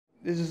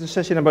This is a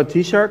session about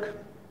tshark.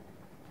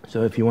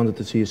 So if you wanted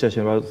to see a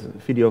session about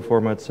video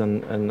formats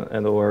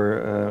and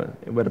or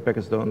where the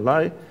packets don't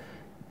lie,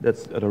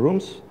 that's other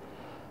rooms.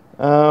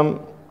 Yeah,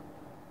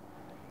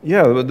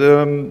 but,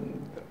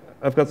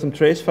 I've got some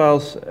trace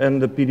files and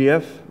the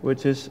PDF,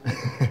 which is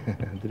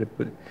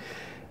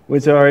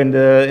which are in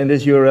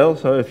this URL.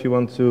 So if you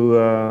want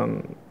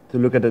to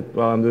look at it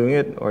while I'm doing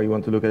it, or you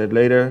want to look at it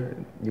later,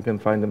 you can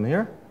find them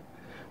here.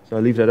 So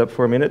I'll leave that up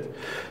for a minute.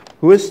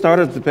 Who has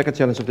started the packet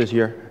challenge of this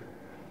year?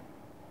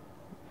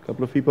 A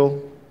couple of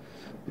people.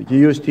 Did you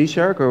use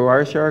tshark or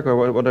Wireshark,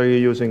 or what are you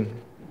using?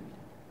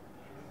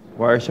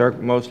 Wireshark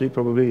mostly,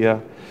 probably, yeah.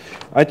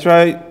 I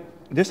tried.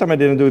 This time I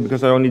didn't do it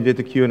because I only did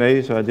the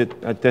Q&A, so I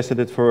tested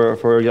it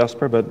for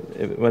Jasper, but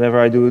whenever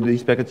I do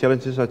these packet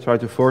challenges, I try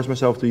to force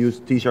myself to use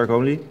tshark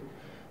only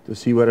to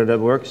see whether that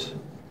works.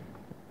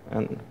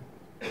 And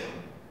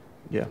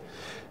yeah.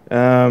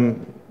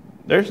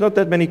 There's not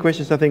that many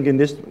questions, I think, in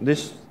this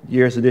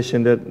year's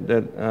edition that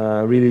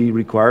really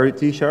require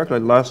tshark.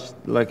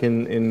 Like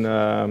in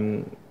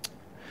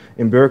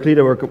Berkeley,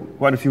 there were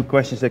quite a few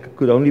questions that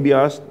could only be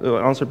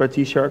answered by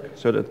tshark.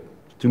 So that,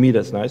 to me,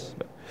 that's nice.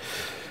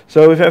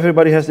 So if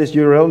everybody has this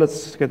URL,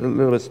 let's get a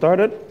little bit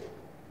started.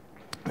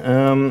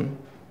 A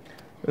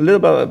little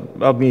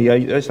about me.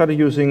 I started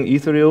using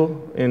Ethereal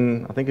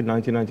I think in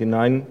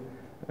 1999,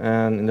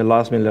 and in the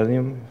last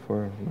millennium.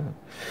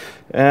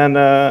 And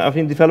I've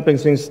been developing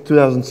since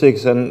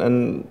 2006,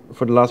 and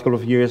for the last couple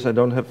of years, I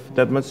don't have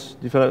that much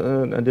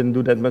I didn't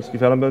do that much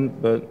development,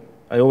 but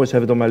I always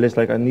have it on my list,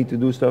 like I need to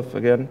do stuff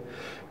again.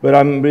 But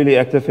I'm really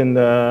active in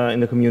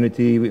the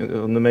community,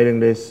 on the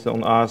mailing list,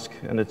 on Ask,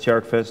 and at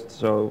SharkFest.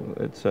 So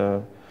it's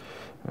and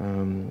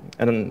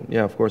then,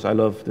 yeah, of course, I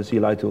love the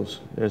CLI tools.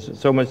 There's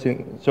so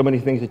many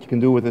things that you can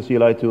do with the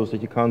CLI tools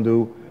that you can't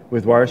do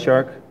with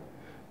Wireshark.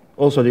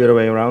 Also the other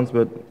way around,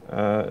 but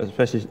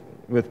especially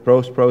with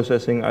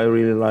post-processing, I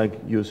really like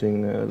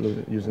using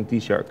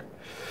tshark.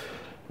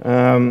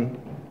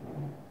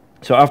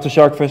 So after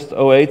SharkFest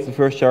 08, the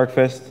first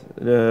SharkFest,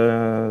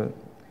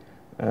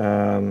 I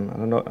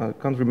don't know, I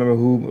can't remember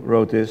who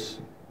wrote this,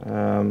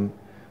 but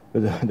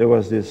there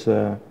was this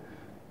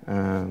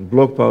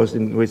blog post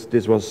in which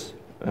this was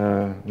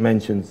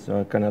mentioned.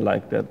 So I kind of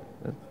like that.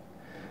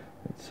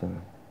 It's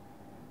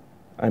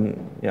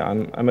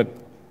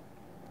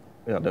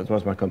that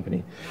was my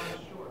company.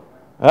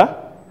 Huh?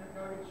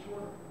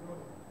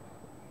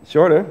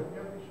 Shorter?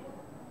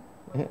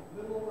 Yeah.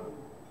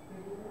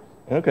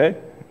 Okay.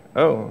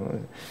 Oh.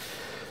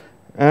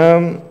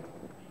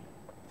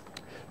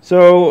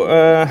 So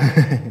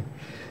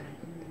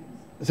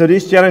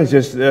these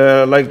challenges,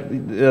 like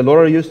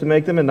Laura used to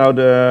make them, and now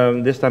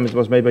this time it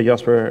was made by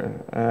Jasper.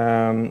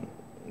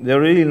 They're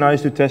really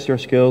nice to test your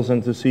skills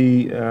and to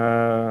see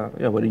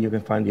whether you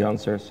can find the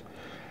answers.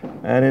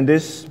 And in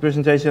this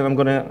presentation, I'm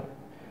gonna.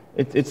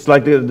 It's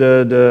like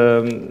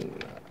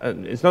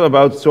it's not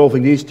about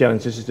solving these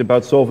challenges. It's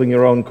about solving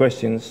your own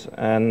questions,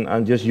 and I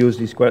just use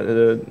this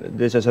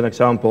as an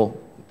example.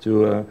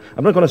 I'm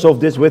not going to solve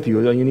this with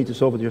you. You need to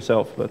solve it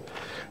yourself. But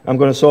I'm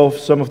going to solve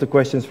some of the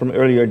questions from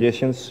earlier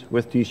editions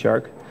with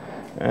tshark.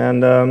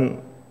 And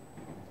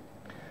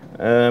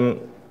to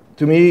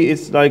me,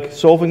 it's like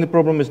solving the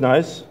problem is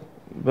nice,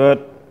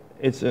 but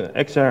it's an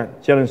extra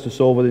challenge to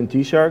solve it in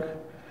tshark.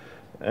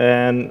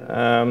 And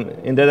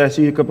in that I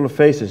see a couple of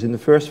phases. In the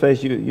first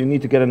phase, you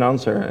need to get an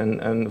answer,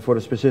 and for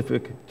the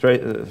specific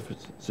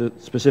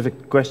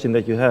question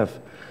that you have.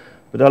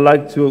 But I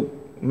like to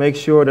make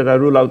sure that I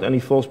rule out any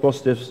false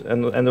positives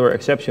and or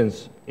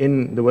exceptions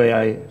in the way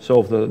I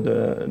solve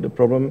the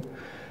problem.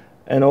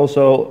 And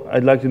also,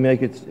 I'd like to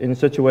make it in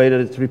such a way that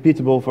it's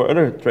repeatable for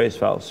other trace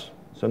files.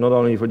 So not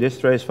only for this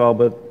trace file,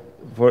 but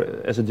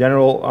as a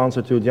general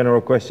answer to a general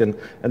question.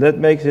 And that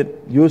makes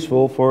it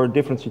useful for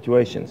different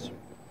situations.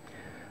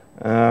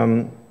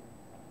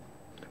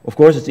 Of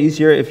course, it's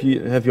easier if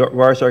you have your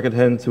Wireshark at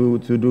hand to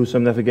do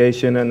some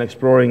navigation and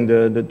exploring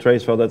the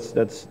trace file.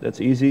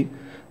 That's easy.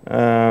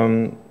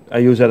 I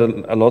use that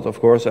a lot, of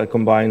course. I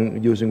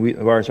combine using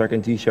Wireshark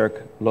and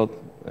tshark a lot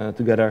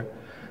together.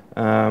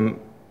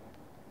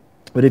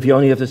 But if you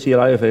only have the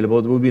CLI available,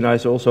 it would be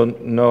nice to also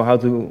know how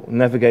to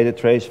navigate a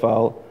trace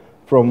file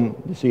from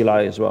the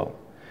CLI as well.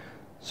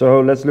 So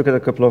let's look at a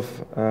couple of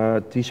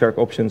tshark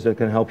options that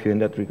can help you in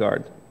that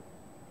regard.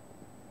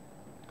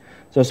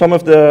 So some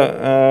of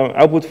the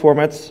output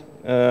formats,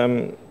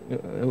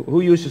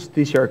 who uses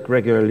tshark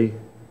regularly?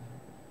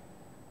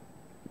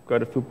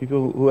 Quite a few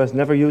people who has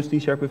never used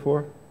tshark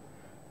before.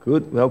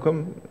 Good,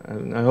 welcome.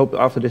 And I hope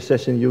after this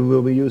session you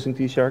will be using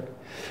tshark.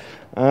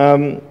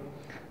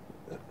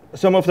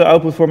 Some of the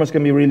output formats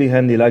can be really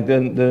handy, like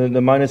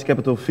the minus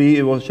capital V,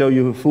 it will show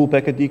you a full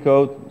packet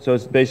decode. So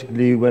it's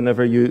basically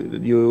whenever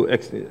you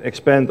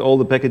expand all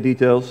the packet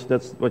details,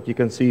 that's what you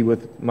can see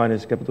with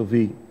minus capital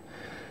V.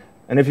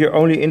 And if you're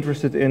only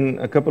interested in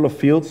a couple of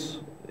fields,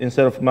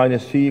 instead of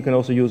minus V, you can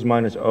also use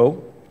minus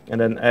O, and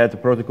then add the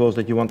protocols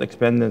that you want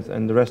expanded,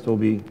 and the rest will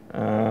be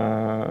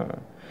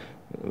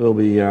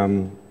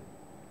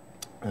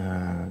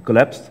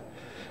collapsed.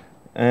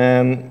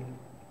 And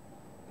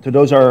So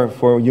those are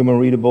for human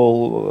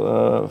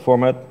readable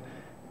format.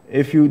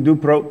 If you do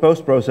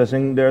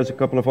post-processing, there's a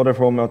couple of other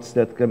formats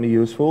that can be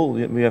useful.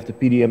 We have the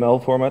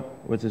PDML format,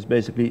 which is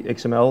basically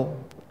XML,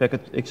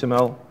 packet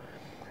XML.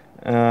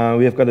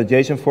 We have got a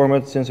JSON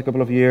format since a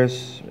couple of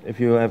years. If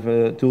you have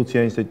a tool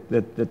change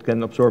that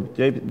can absorb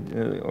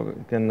or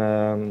can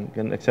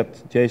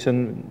accept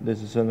JSON,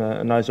 this is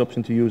a nice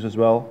option to use as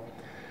well.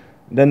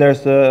 Then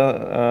there's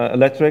the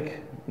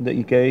Electric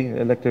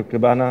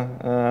Cabana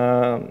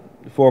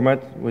format,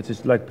 which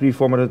is like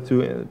pre-formatted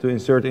to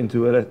insert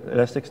into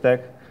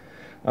Elasticstack.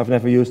 I've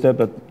never used that,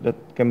 but that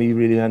can be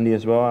really handy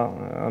as well,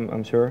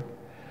 I'm sure.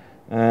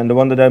 And the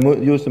one that I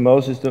use the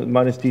most is the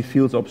 -t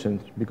fields option,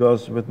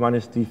 because with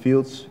 -t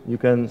fields, you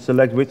can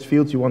select which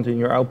fields you want in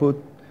your output.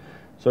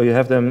 So you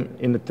have them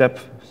in the tab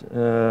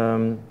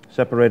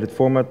separated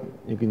format.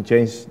 You can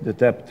change the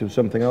tab to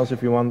something else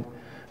if you want,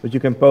 but you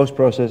can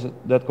post-process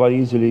that quite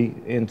easily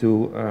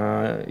into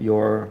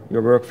your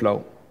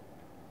workflow.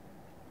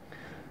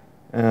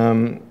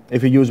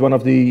 If you use one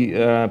of the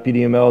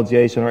PDML,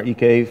 JSON, or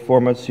EK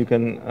formats, you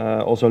can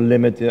also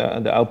limit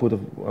the output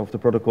of the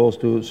protocols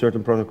to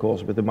certain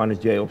protocols with the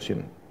 -j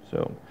option.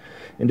 So,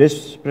 in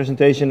this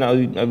presentation,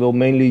 I will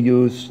mainly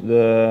use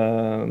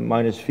the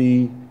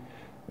 -v,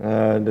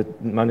 the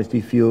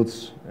 -t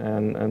fields,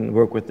 and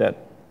work with that.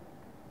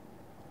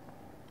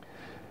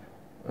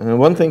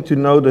 One thing to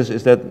notice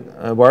is that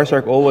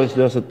Wireshark always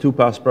does a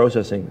two-pass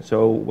processing.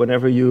 So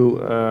whenever you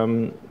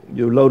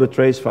load a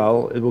trace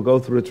file, it will go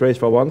through the trace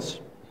file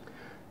once,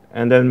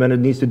 and then when it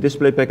needs to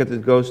display packet,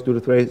 it goes to the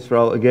trace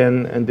file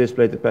again and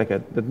display the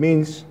packet. That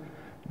means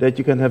that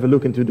you can have a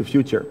look into the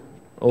future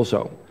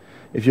also.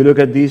 If you look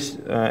at these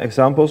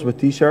examples with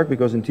tshark,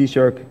 because in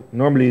tshark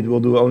normally it will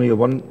do only a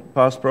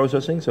one-pass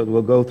processing, so it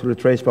will go through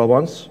the trace file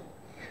once,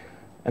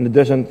 and it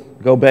doesn't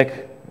go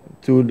back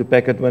to the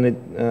packet when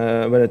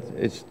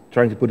it's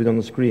trying to put it on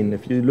the screen.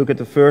 If you look at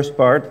the first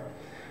part,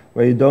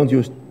 where you don't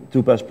use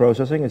two-pass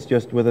processing, it's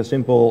just with a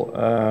simple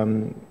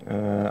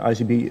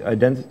ICP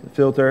ident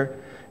filter,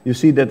 you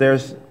see that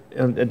there's,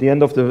 at the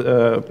end of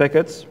the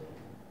packets,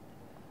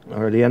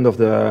 or the end of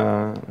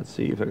the, let's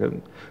see if I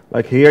can,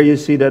 like here you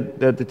see that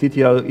the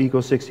TTL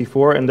equals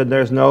 64, and then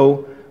there's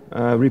no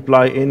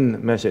reply in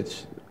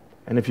message.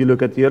 And if you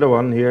look at the other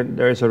one here,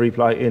 there is a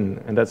reply in,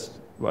 and that's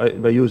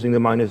by using the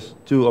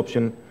 -2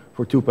 option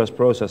for two-pass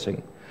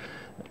processing.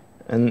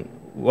 And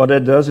what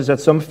that does is that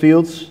some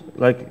fields,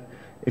 like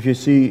if you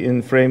see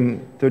in frame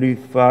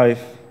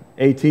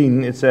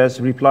 3518, it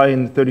says reply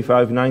in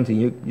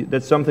 3519.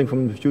 That's something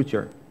from the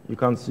future. You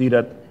can't see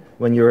that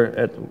when you're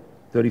at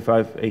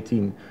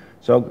 3518.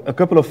 So a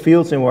couple of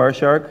fields in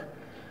Wireshark,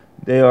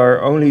 they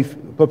are only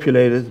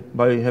populated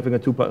by having a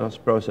two-pass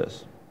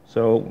process.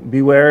 So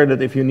beware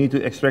that if you need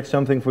to extract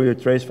something for your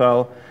trace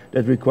file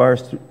that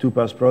requires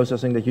two-pass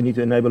processing, that you need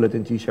to enable it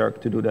in tshark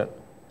to do that.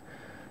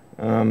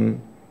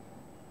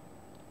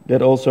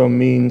 That also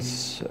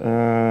means,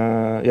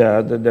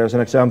 there's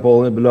an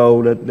example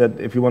below that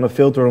if you want to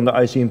filter on the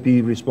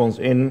ICMP response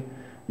in,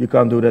 you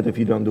can't do that if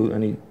you don't do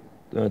any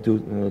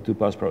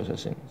two-pass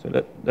processing. So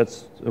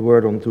that's a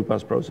word on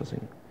two-pass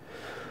processing.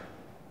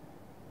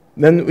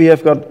 Then we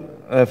have got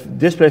a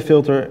display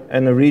filter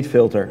and a read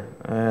filter,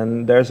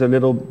 and there's a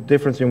little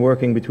difference in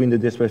working between the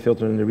display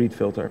filter and the read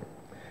filter.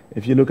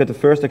 If you look at the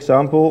first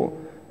example,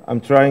 I'm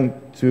trying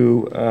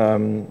to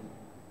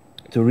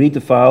read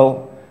the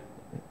file,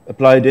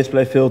 apply a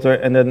display filter,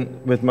 and then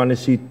with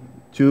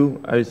 -c2,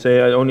 I say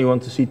I only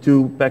want to see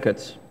 2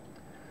 packets.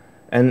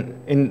 And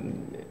in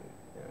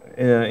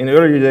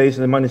earlier days,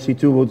 the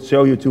 -c2 would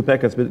show you 2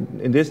 packets, but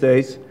in these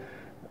days,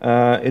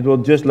 it will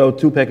just load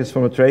 2 packets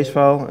from a trace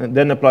file and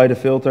then apply the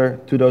filter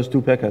to those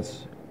 2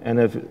 packets. And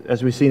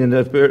as we've seen in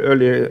the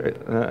earlier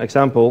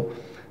example,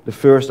 the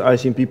first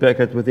ICMP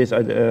packet with this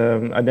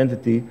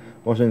identity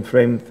was in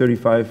frame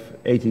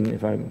 3518,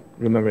 if I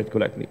remember it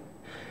correctly.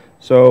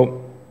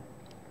 So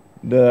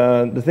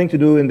the thing to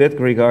do in that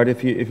regard,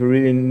 if you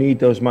really need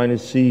those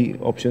 -c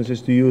options,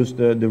 is to use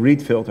the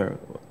read filter.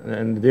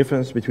 And the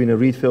difference between a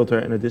read filter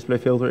and a display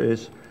filter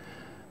is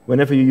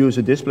whenever you use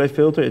a display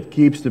filter, it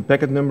keeps the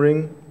packet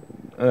numbering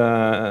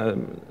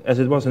as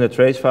it was in a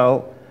trace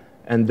file,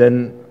 and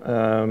then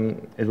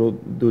it will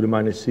do the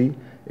 -c.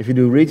 If you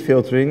do read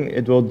filtering,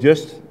 it will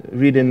just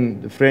read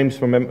in the frames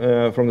from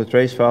the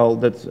trace file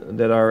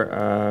that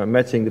are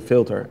matching the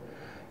filter.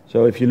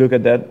 So if you look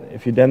at that,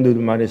 if you then do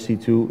the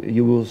 -c2,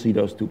 you will see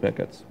those 2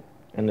 packets.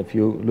 And if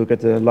you look at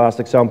the last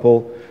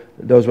example,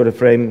 those were the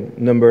frame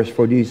numbers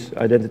for these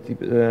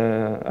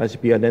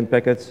ICP ident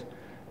packets.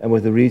 And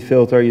with the read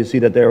filter, you see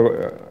that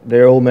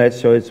they're all matched,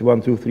 so it's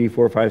 1, 2, 3,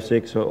 4, 5,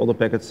 6. So all the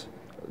packets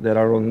that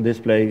are on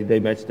display, they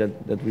match that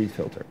read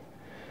filter.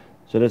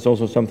 So that's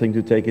also something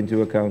to take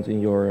into account in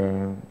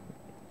your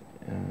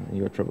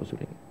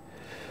troubleshooting.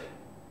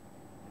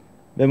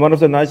 Then one of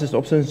the nicest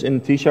options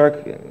in tshark,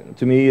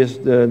 to me, is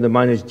the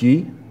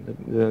 -g,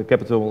 the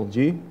capital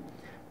G.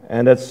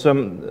 And that's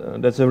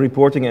a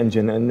reporting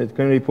engine, and it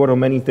can report on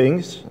many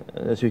things.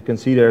 As you can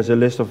see, there's a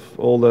list of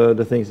all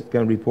the things it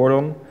can report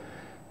on.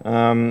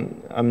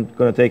 I'm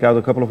going to take out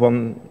a couple of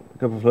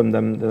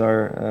them that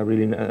are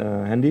really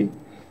handy.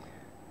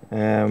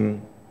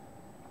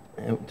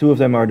 Two of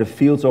them are the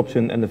fields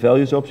option and the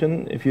values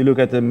option. If you look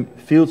at the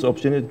fields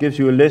option, it gives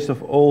you a list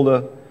of all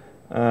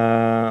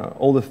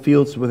the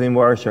fields within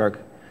Wireshark.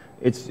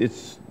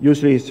 It's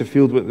usually a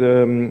field with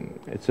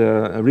it's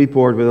a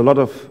report with a lot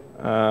of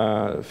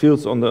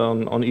fields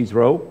on each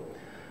row.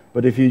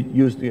 But if you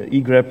use the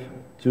egrep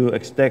to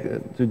extract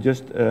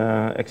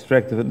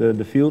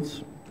the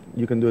fields,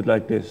 you can do it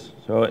like this.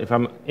 So if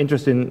I'm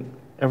interested in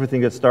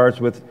everything that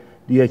starts with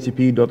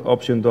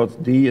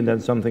dhcp.option.d and then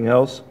something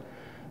else,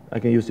 I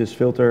can use this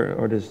filter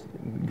or this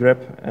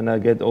grep, and I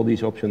get all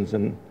these options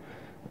and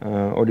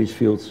or these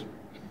fields.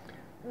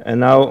 And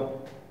now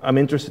I'm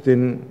interested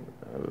in,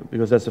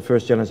 because that's the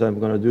first challenge I'm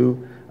going to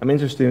do, I'm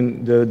interested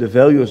in the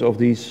values of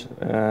these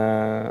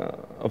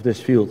of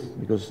this field,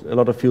 because a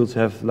lot of fields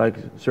have like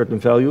certain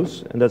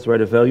values, and that's where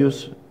the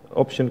values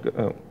option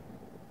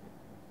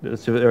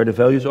that's where the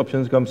values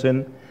options comes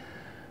in.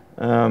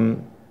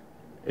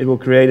 It will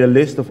create a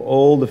list of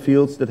all the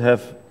fields that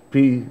have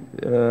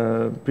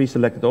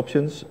pre-selected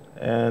options,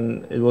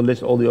 and it will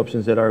list all the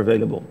options that are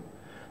available.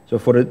 So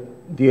for the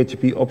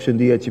DHCP option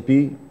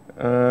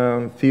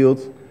DHCP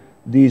field,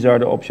 these are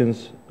the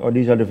options, or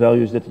these are the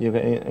values that you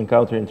can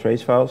encounter in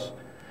trace files.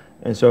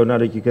 And so now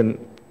that you can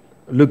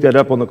look that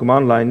up on the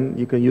command line,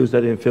 you can use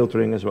that in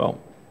filtering as well.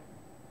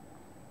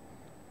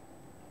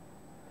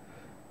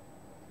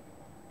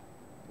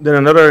 Then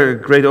another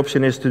great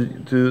option is to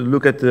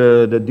look at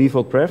the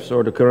default prefs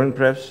or the current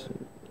prefs.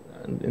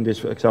 In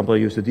this example, I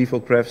use the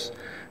default prefs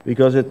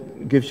because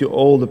it gives you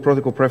all the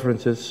protocol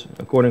preferences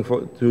according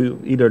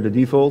to either the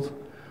default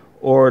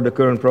or the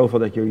current profile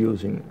that you're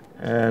using.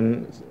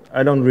 And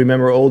I don't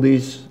remember all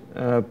these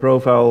or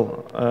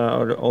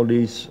all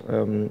these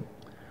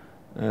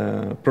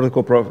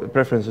protocol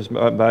preferences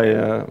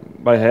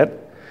by head,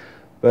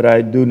 but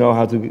I do know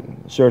how to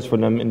search for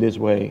them in this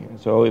way.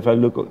 So if I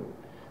look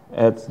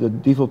at the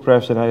default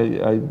prefs and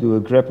I do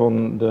a grep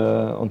on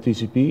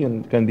TCP,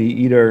 and it can be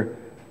either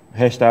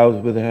hashed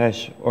out with a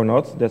hash or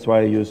not. That's why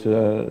I use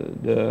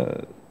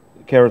the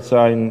caret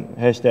sign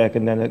hashtag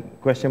and then a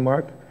question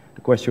mark.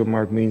 The question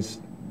mark means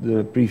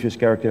the previous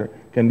character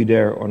can be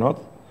there or not.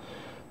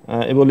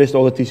 It will list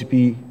all the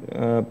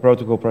TCP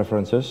protocol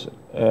preferences,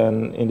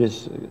 and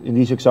in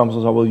these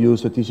examples I will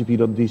use the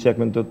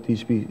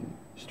tcp.dsegment.tcp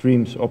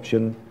streams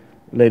option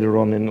later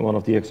on in one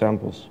of the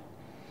examples.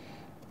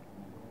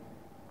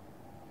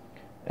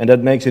 And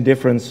that makes a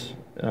difference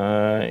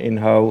in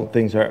how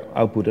things are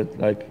outputted.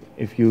 Like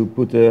if you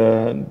put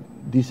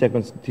these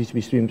segments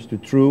TCP streams to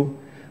true,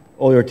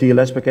 all your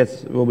TLS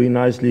packets will be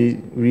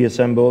nicely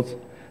reassembled.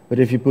 But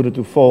if you put it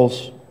to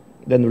false,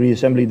 then the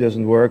reassembly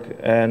doesn't work,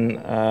 and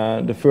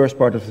the first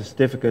part of the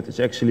certificate is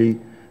actually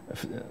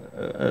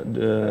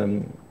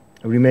the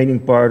remaining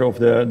part of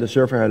the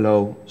server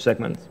hello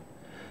segment.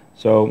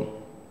 So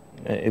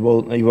it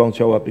won't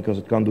show up because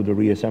it can't do the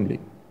reassembly.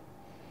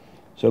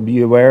 So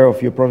be aware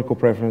of your protocol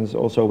preference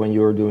also when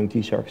you're doing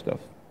tshark stuff.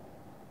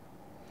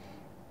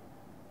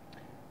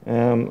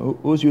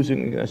 Who's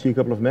using, I see a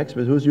couple of Macs,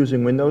 but who's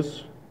using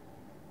Windows?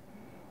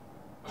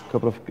 A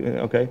couple of,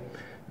 okay.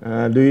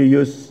 Do you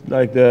use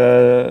like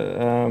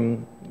the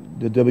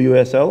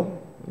WSL,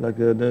 like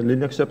the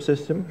Linux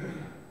subsystem?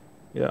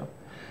 Yeah.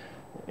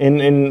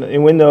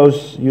 In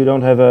Windows, you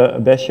don't have a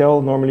bash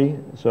shell normally.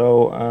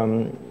 So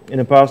in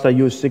the past, I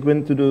used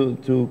Cygwin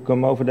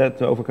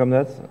to overcome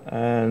that.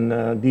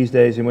 And these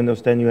days in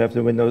Windows 10, you have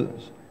the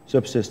Windows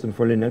subsystem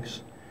for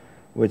Linux,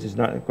 which is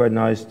quite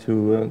nice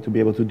to be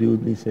able to do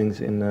these things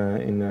in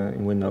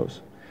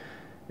Windows.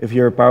 If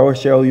you're a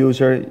PowerShell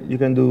user, you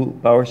can do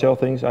PowerShell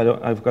things.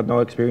 I've got no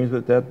experience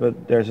with that,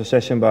 but there's a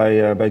session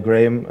by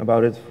Graham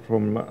about it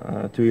from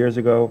 2 years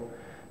ago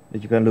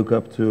that you can look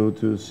up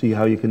to see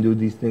how you can do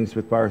these things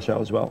with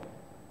PowerShell as well.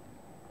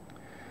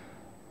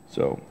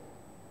 So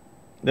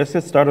let's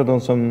get started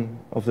on some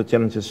of the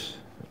challenges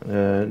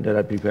that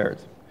I prepared.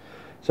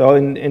 So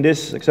in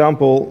this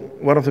example,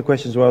 one of the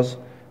questions was,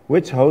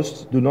 which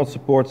hosts do not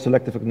support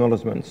selective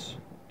acknowledgements?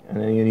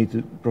 And then you need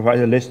to provide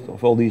a list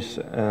of all these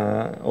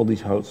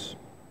hosts.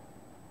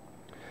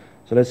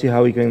 So let's see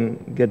how we can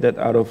get that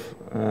out of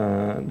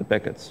the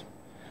packets.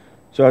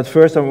 So at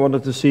first I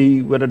wanted to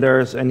see whether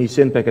there's any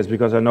SYN packets,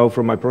 because I know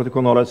from my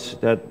protocol knowledge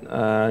that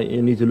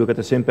you need to look at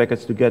the SYN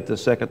packets to get the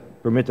second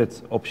permitted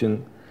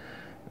option.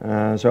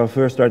 So I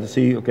first tried to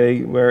see,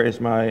 okay, where is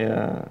my,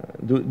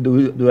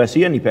 do I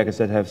see any packets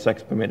that have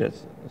sex permitted?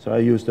 So I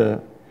used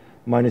the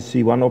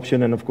 -C1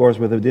 option, and of course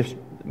with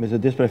the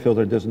display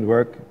filter it doesn't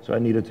work, so I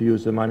needed to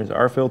use the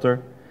 -R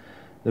filter,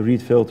 the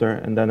read filter,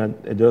 and then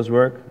it does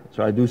work.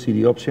 So I do see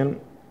the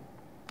option.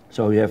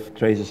 So we have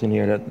traces in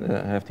here that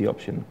have the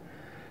option.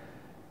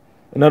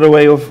 Another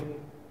way of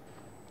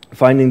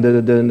finding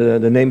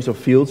the names of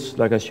fields,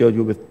 like I showed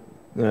you with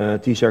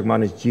tshark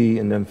 -G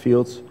and then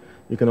fields,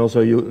 you can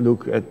also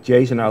look at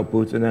JSON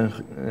output and then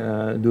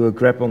do a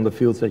grep on the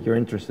fields that you're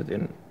interested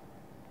in.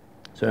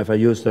 So if I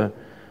use the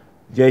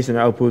JSON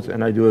output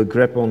and I do a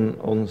grep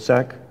on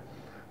Sake,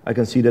 I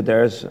can see that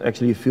there's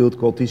actually a field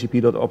called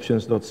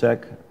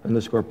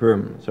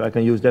tcp.options.sec_perm. So I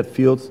can use that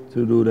field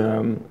to do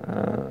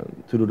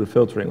the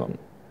filtering on.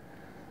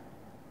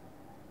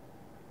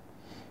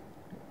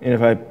 And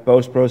if I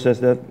post-process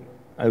that,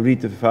 I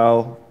read the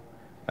file,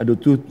 I do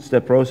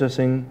two-step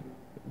processing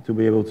to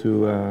be able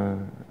to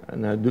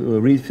and I do a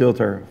read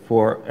filter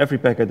for every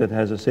packet that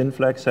has a SYN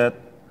flag set.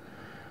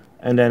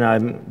 And then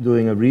I'm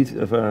doing a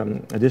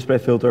display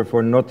filter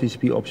for not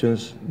TCP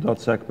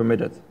options.sec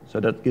permitted. So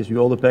that gives me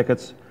all the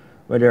packets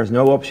where there's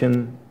no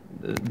option,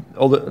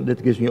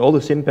 that gives me all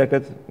the SYN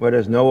packet where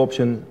there's no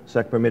option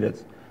sec permitted.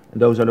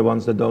 And those are the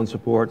ones that don't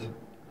support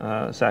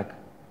sec.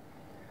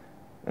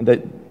 And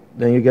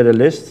then you get a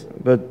list,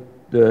 but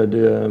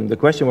the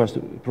question was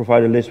to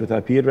provide a list with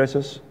IP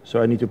addresses,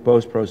 so I need to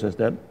post-process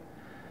that.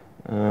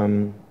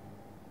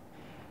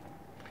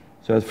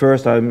 So at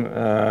first I'm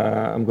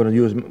going to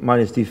use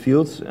 -t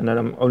fields, and then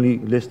I'm only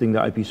listing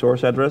the IP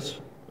source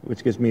address,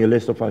 which gives me a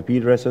list of IP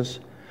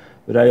addresses.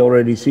 But I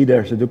already see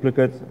there's a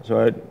duplicate,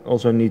 so I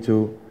also need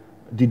to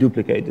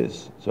deduplicate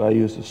this. So I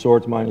use the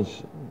sort -u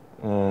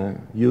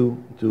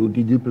to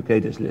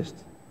deduplicate this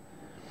list.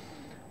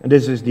 And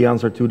this is the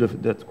answer to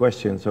that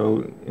question.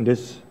 So in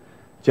this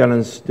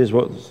challenge,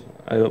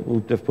 I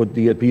would have put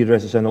the IP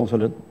addresses and also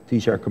the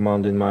tshark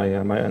command in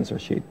my answer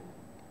sheet.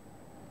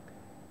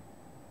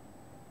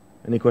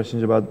 Any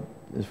questions about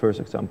this first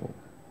example?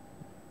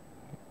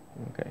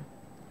 Okay.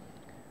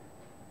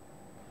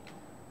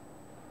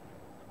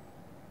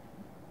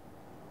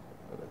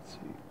 Let's see.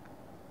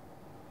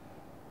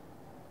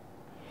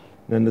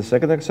 Then the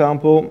second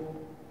example,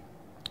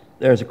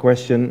 there's a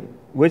question,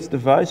 which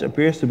device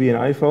appears to be an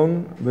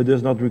iPhone but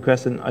does not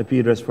request an IP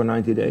address for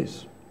 90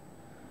 days?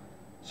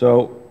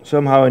 So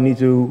somehow I need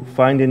to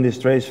find in this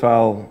trace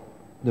file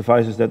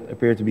devices that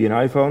appear to be an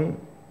iPhone.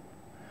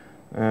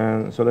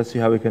 So let's see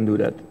how we can do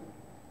that.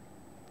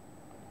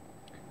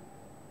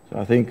 So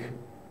I think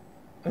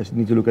I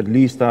need to look at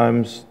lease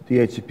times,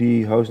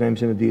 DHCP, host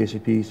names in the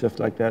DHCP, stuff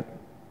like that.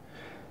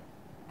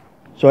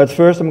 So at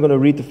first I'm going to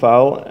read the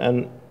file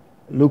and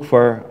look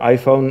for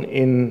iPhone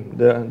in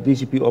the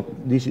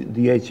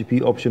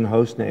DHCP option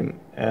host name.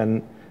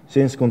 And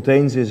since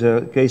contains is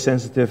a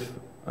case-sensitive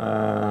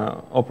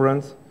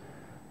operand,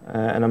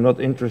 and I'm not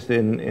interested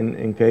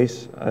in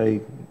case, I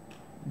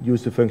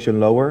use the function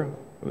lower,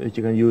 which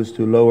you can use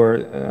to lower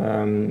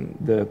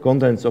the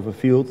contents of a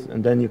field,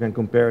 and then you can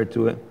compare it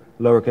to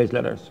lowercase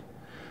letters.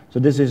 So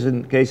this is a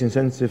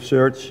case-insensitive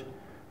search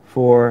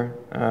for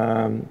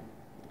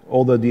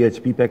all the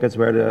DHCP packets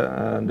where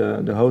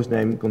the host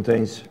name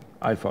contains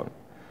iPhone.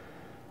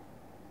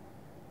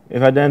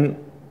 If I then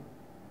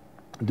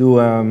do,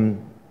 again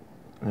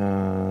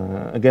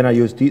I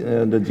use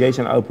the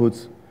JSON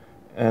output,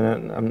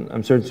 and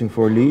I'm searching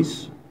for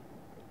lease,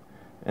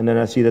 and then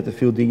I see that the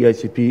field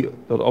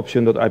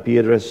DHCP.option.IP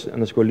address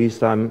 _ lease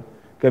time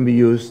can be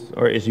used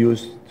or is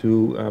used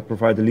to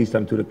provide the lease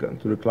time to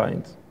the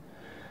client.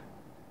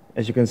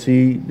 As you can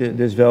see,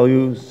 this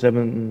value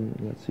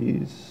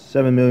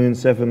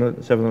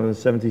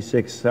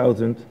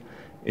 7,776,000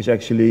 is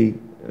actually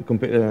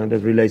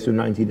that relates to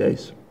 90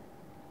 days.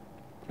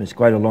 It's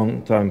quite a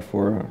long time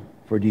for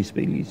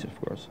DHCP lease, of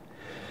course.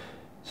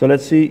 So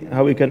let's see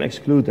how we can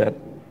exclude that.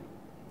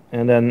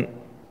 And then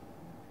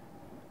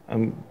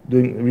I'm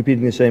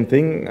repeating the same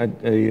thing.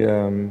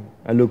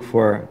 I look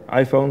for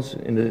iPhones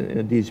in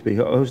the DHCP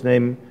host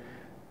name,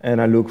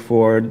 and I look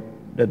for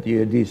that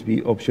the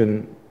DHCP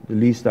option, the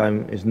lease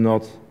time is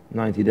not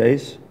 90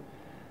 days.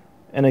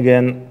 And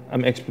again,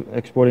 I'm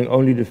exporting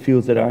only the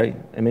fields that I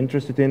am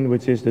interested in,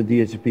 which is the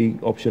DHCP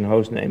option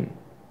host name.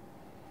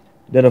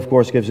 That of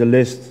course gives a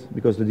list,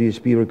 because the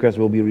DHCP request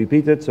will be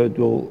repeated, so it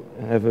will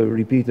have a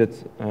repeated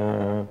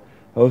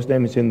host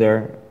name is in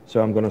there.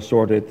 So I'm going to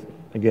sort it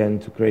again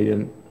to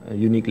create a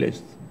unique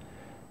list.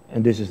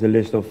 And this is the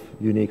list of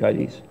unique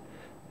IDs.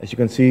 As you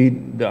can see,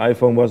 the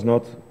iPhone was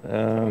not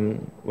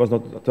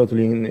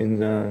totally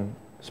in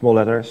small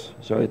letters,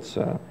 so it's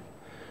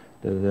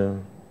the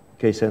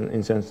case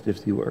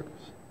insensitivity works.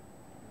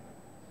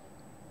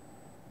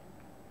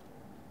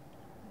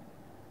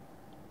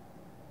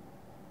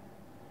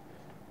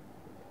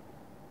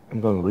 I'm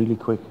going really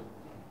quick.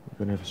 We're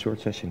going to have a short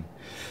session,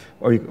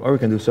 or we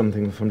can do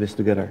something from this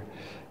together.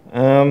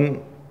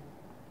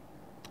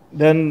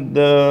 Then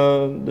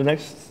the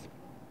next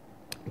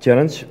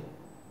challenge: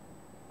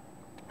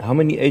 how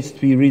many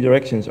HTTP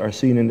redirections are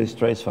seen in this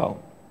trace file?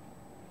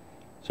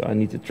 So I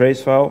need the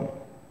trace file.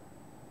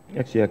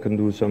 Actually, I can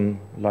do some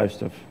live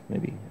stuff,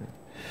 maybe.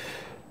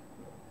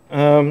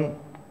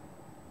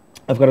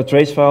 I've got a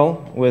trace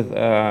file with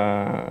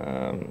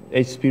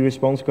HTTP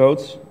response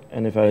codes,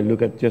 and if I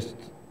look at just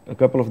a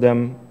couple of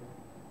them,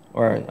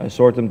 or I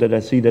sort them, that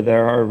I see that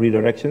there are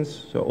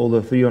redirections. So all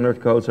the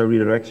 300 codes are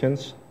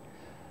redirections.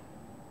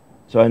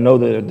 So I know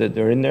that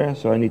they're in there,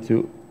 so I need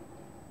to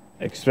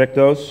extract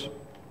those,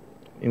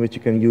 in which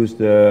you can use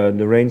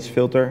the range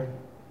filter,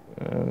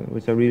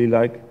 which I really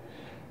like.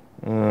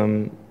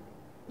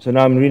 So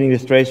now I'm reading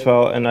this trace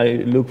file, and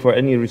I look for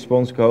any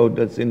response code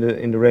that's in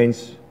the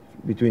range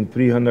between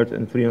 300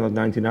 and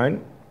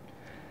 399.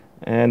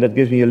 And that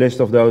gives me a list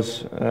of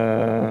those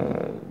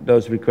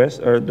requests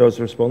or those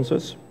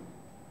responses.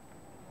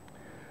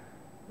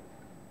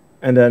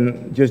 And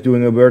then just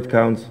doing a word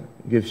count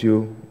gives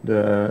you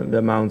the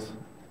amount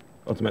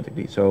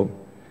automatically. So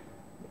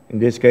in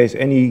this case,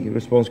 any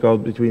response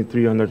code between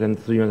 300 and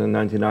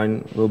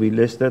 399 will be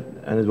listed,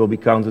 and it will be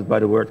counted by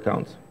the word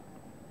count.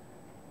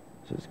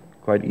 So it's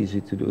quite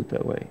easy to do it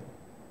that way.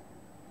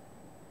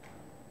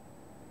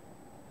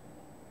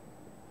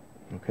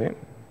 Okay.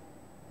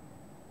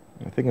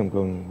 I think I'm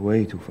going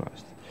way too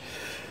fast.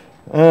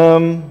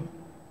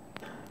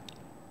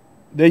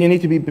 Then you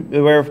need to be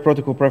aware of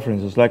protocol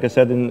preferences. Like I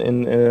said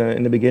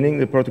in the beginning,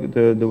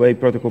 the way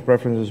protocol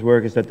preferences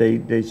work is that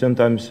they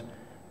sometimes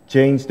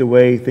change the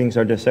way things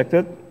are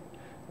dissected.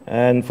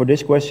 And for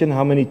this question,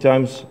 how many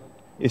times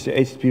is the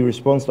HTTP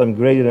response time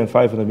greater than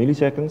 500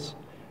 milliseconds?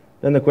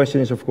 Then the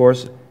question is, of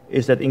course,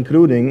 is that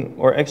including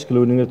or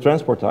excluding the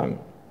transport time?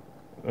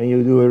 When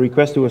you do a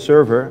request to a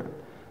server,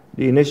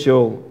 the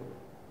initial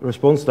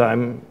response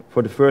time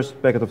for the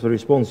first packet of the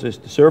response is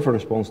the server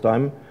response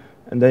time,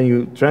 and then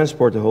you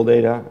transport the whole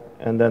data,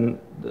 and then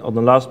on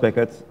the last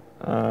packet,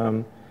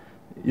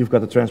 you've got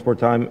the transport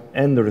time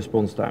and the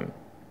response time.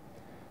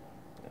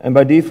 And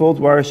by default,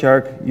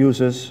 Wireshark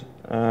uses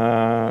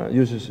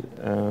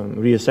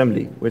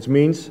reassembly, which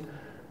means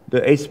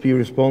the HTTP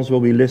response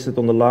will be listed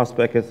on the last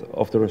packet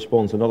of the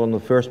response and not on the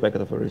first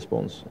packet of the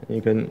response. And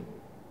you can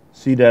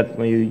see that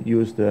when you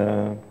use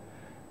when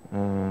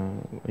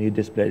you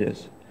display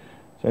this.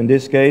 So in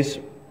this case,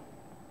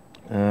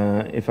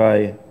 if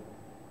I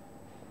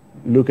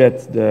look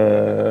at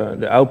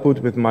the output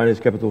with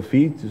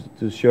 -V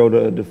to show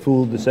the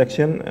full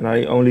dissection, and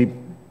I only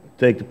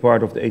take the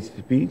part of the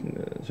HTTP,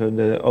 so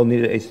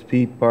only the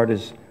HTTP part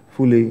is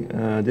fully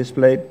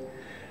displayed,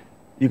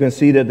 you can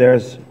see that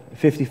there's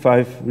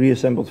 55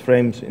 reassembled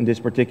frames in this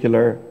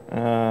particular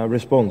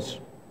response.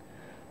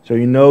 So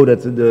you know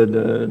that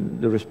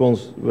the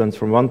response went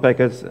from one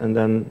packet and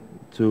then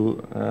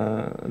to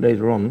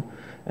later on.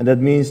 And that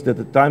means that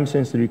the time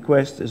since the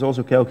request is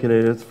also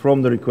calculated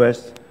from the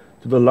request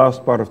to the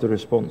last part of the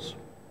response.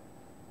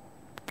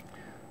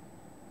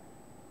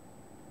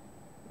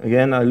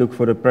 Again, I look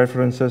for the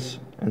preferences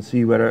and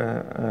see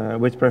whether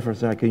which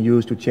preference I can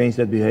use to change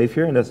that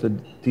behavior, and that's the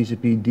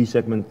TCP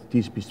desegment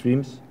TCP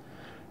streams.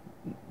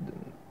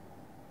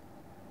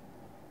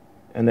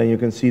 And then you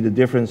can see the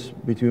difference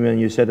between when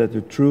you set it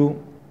to true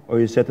or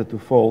you set it to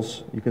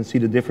false. You can see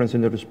the difference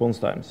in the response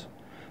times.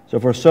 So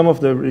for some of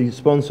the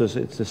responses,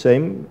 it's the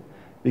same,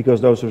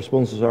 because those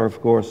responses are,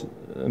 of course,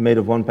 made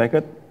of one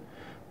packet.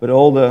 But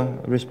all the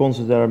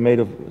responses that are made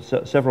of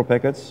several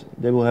packets,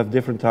 they will have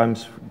different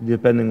times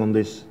depending on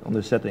this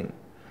setting.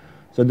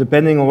 So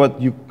depending on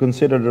what you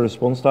consider the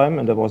response time,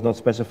 and that was not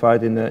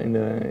specified in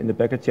the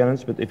packet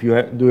challenge, but if you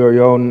do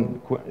your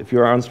own, if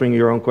you're answering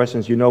your own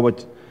questions, you know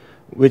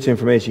which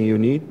information you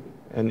need,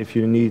 and if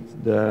you need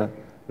the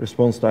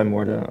response time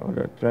or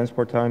the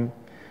transport time,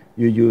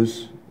 you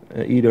use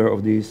either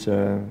of these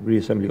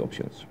reassembly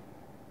options.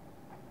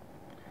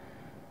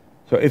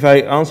 So if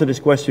I answer this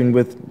question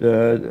with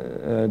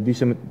the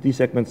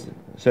desegment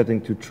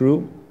setting to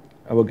true,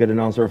 I will get an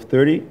answer of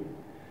 30.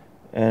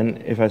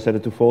 And if I set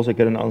it to false, I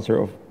get an answer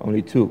of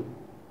only 2.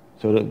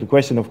 So the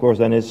question, of course,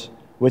 then is,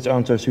 which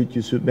answer should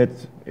you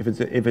submit if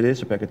it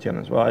is a packet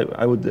challenge? Well,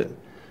 I would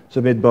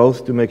submit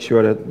both to make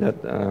sure that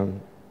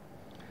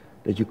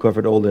you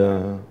covered all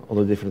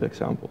the different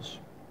examples.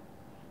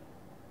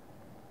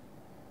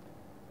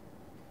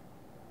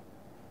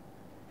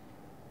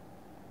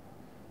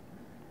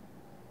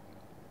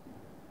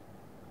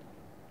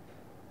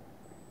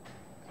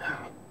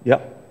 Yeah.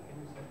 Can you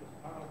set the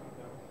file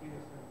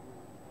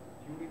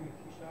during the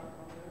tshark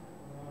content,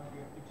 or do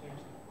you have to change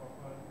the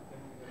profile and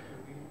then you have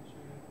to reach?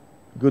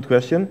 Good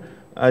question.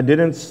 I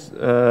didn't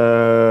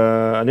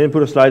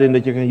put a slide in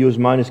that you can use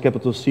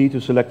 -C to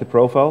select the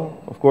profile.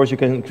 Of course, you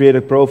can create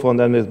a profile and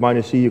then with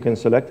 -C you can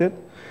select it.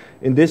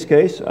 In this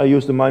case, I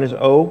use the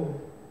 -O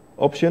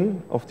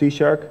option of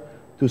tshark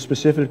to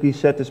specifically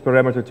set this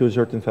parameter to a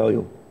certain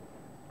value.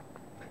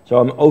 So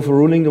I'm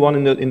overruling the one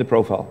in the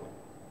profile.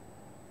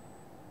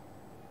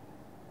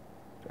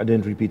 I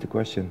didn't repeat the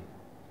question.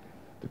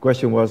 The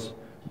question was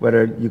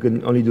whether you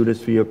can only do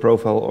this via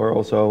profile or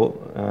also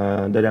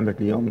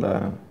dynamically on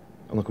the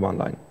command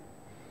line.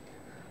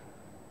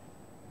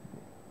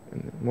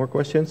 More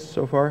questions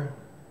so far?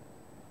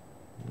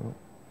 No.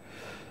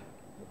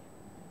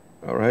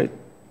 All right.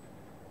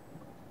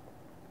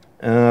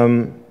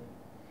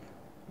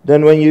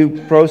 Then when you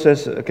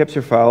process a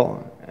capture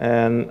file,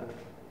 and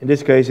in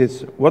this case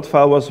it's what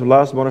file was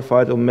last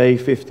modified on May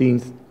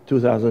 15th,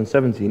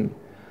 2017.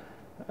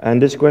 And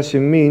this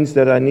question means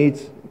that I need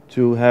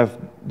to have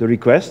the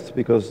request,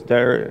 because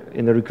there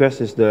in the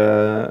request is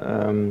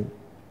the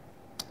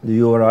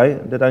URI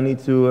that I need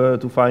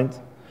to find,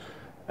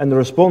 and the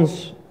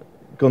response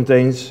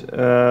contains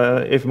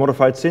if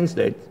modified since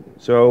date.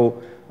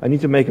 So I need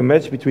to make a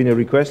match between a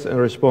request and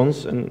a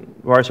response, and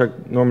Wireshark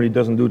normally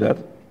doesn't do that.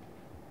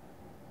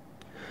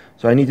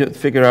 So I need to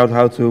figure out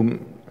how to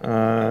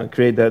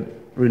create that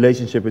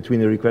relationship between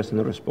the request and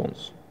the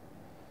response.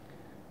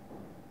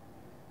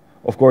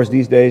 Of course,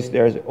 these days,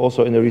 there's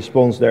also in the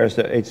response, there's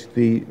the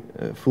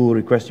HTTP full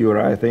request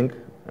URI, I think.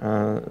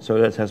 So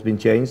that has been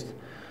changed.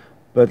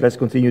 But let's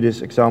continue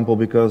this example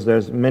because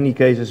there's many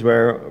cases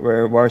where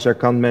Wireshark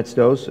can't match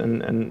those,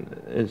 and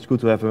it's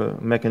good to have a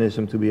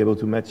mechanism to be able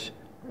to match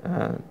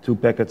two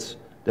packets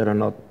that are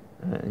not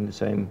in the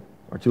same,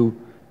 or two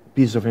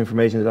pieces of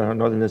information that are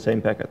not in the same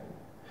packet.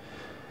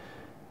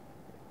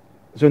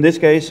 So in this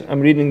case, I'm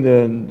reading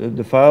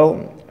the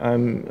file.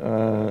 I'm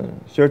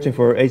searching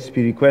for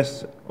HTTP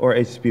requests or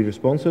HTTP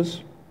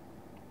responses.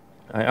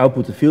 I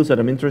output the fields that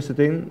I'm interested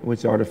in,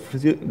 which are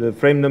the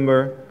frame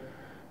number,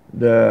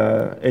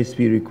 the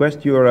HTTP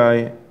request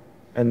URI,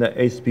 and the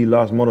HTTP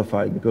last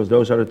modified, because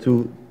those are the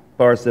two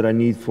parts that I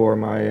need for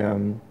my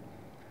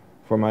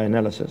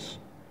analysis.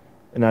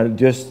 And I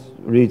just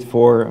read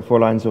four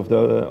lines of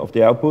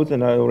the output,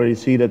 and I already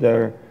see that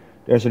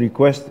there's a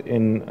request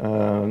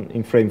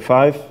in frame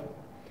 5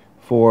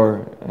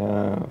 for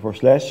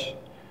slash,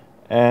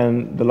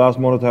 and the last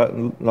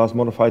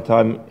modified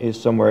time is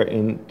somewhere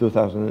in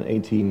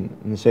 2018.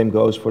 And the same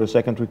goes for the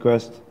second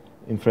request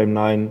in frame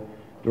 9.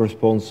 The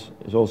response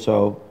is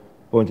also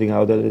pointing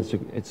out that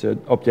it's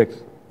an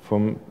object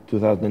from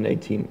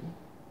 2018.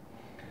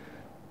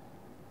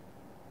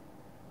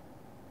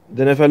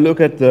 Then if I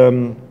look at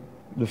the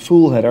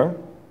full header,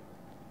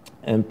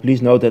 and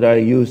please note that I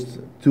used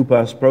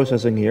two-pass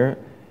processing here,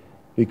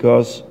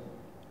 because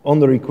on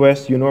the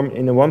request, in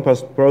the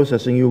one-pass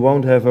processing, you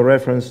won't have a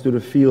reference to the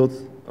field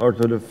or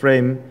to the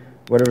frame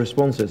where the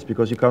response is,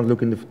 because you can't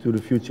look into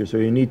the future. So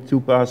you need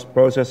two-pass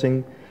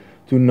processing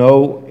to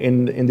know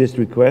in this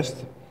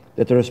request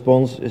that the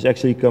response is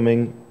actually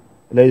coming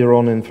later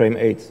on in frame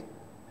 8,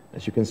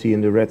 as you can see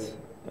in the red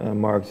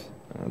marked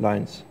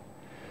lines.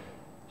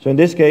 So in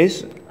this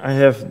case, I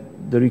have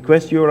the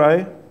request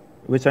URI,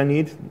 which I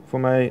need for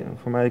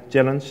my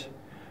challenge,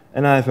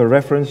 and I have a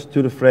reference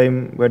to the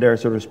frame where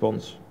there's a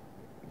response.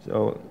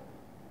 So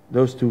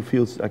those two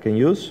fields I can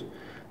use,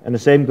 and the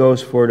same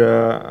goes for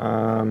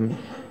the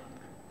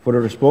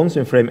response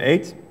in frame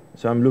 8.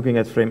 So I'm looking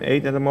at frame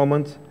 8 at the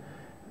moment,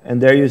 and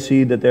there you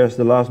see that there's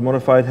the last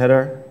modified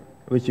header,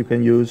 which you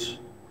can use,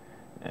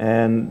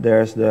 and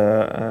there's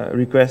the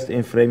request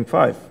in frame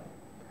 5.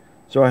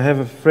 So I have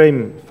a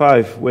frame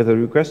 5 with a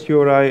request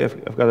URI,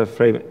 I've got a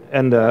frame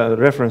and a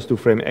reference to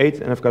frame 8,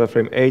 and I've got a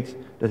frame 8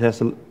 that has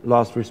the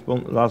last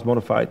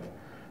modified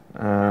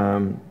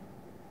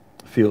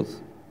field.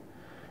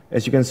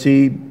 As you can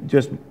see,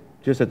 just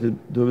at the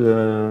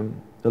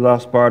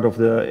last part of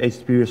the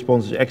HTTP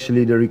response is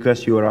actually the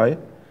request URI,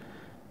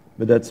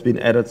 but that's been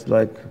added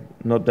like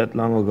not that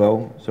long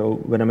ago. So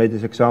when I made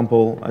this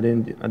example, I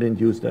didn't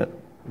use that.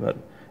 But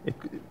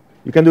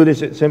you can do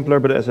this simpler,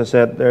 but as I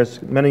said,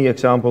 there's many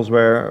examples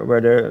where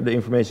the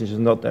information is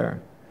not there.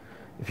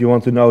 If you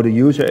want to know the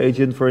user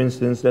agent, for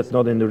instance, that's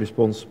not in the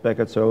response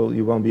packet, so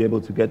you won't be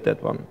able to get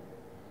that one.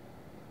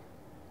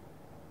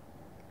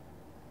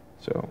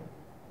 So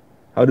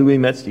how do we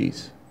match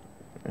these?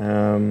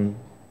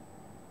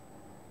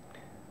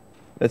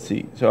 Let's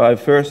see. So I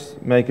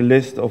first make a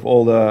list of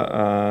all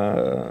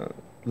the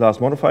last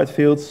modified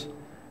fields,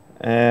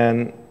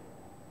 and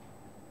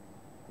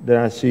then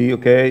I see,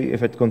 okay,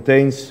 if it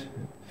contains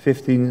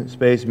 15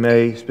 space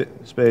May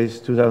space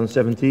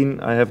 2017,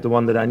 I have the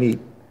one that I need.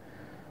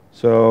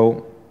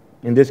 So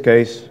in this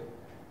case,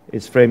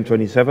 it's frame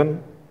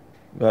 27,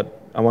 but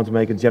I want to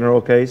make a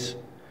general case.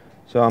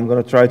 So I'm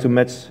going to try to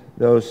match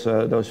those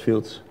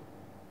fields.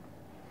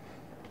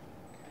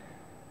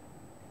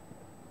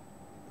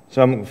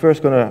 So I'm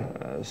first going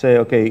to say,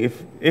 okay,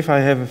 if I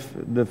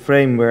have the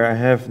frame where I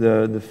have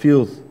the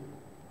field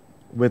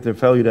with the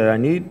value that I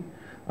need,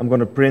 I'm going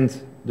to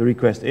print the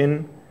request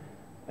in,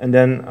 and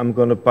then I'm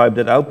going to pipe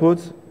that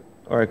output,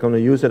 or I'm going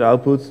to use that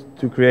output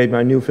to create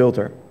my new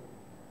filter.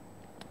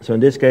 So in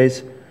this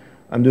case,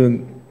 I'm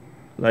doing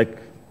like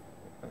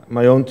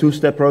my own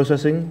two-step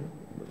processing.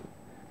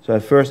 So I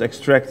first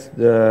extract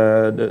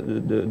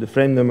the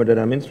frame number that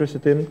I'm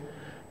interested in,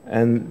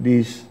 and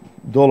these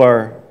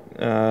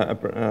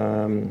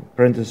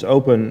parenthesis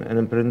open and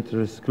then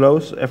parenthesis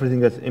close, everything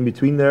that's in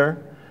between there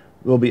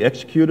will be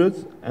executed,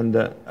 and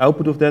the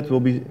output of that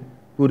will be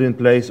put in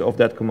place of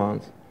that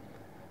command.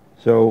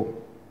 So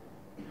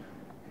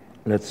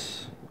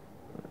let's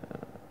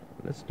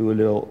do a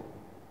little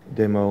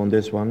demo on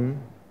this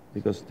one,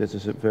 because this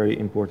is a very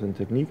important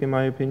technique in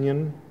my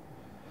opinion.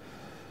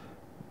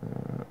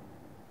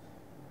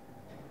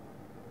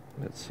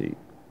 Let's see.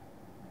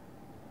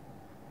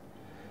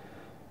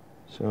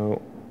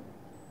 So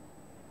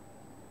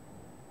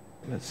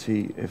let's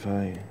see if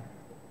I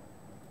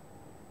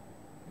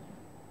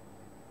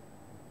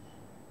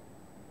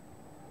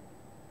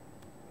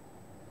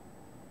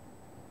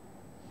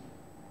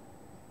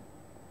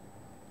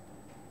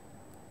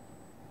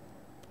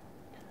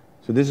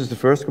so this is the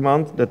first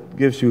command that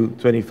gives you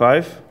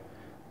 25,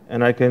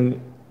 and I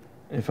can,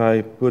 if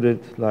I put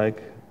it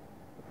like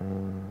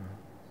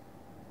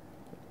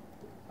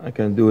I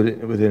can do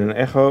it within an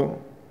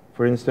echo,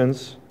 for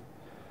instance.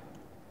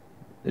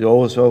 It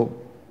also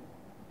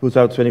puts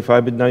out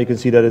 25, but now you can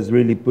see that it's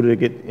really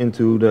putting it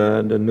into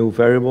the new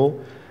variable.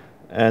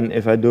 And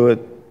if I do it,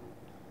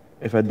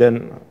 if I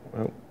then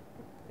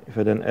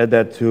add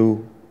that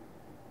to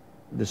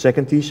the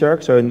second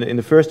tshark, so in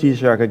the first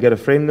tshark I get a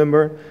frame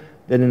number,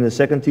 then in the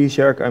second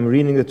tshark I'm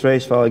reading the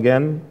trace file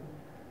again,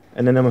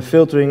 and then I'm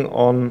filtering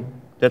on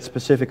that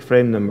specific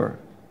frame number.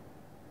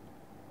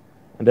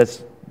 And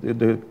that's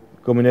the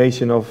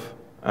combination of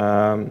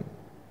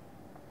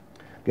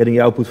getting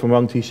the output from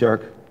one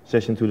tshark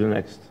session to the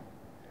next.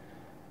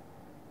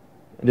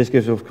 And this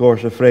gives, of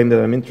course, a frame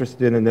that I'm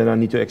interested in, and then I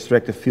need to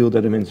extract a field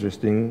that I'm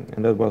interested in,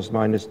 and that was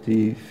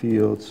 -t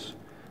fields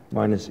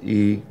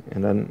 -e,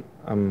 and then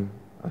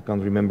I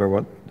can't remember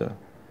what the,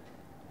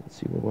 let's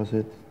see, what was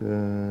it?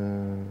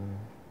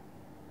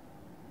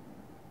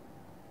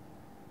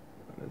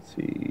 Let's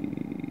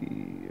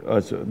see, oh,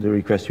 it's the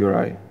request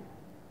URI.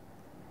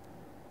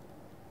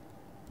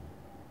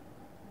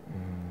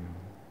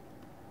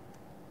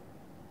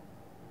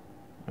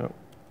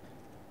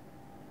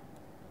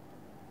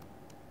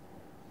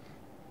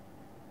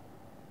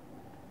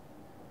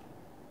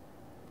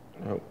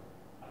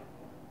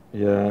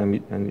 Yeah,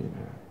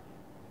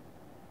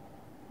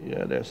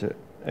 yeah, there's an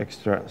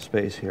extra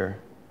space here.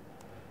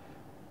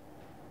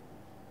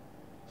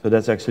 So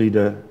that's actually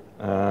the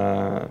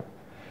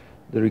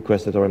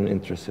request that I'm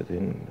interested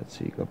in. Let's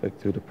see, go back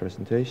to the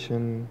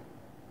presentation.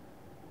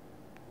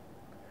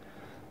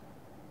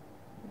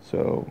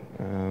 So,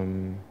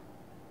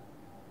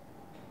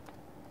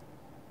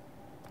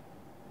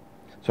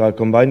 so I'll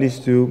combine these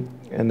two,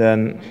 and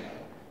then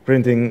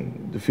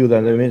printing the field that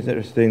I'm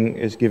interested in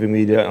is giving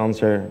me the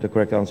answer, the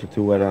correct answer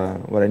to what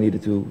I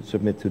needed to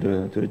submit to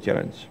the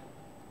challenge.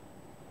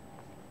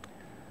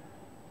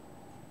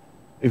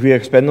 If we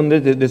expand on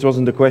this, this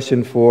wasn't the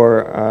question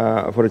for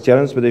the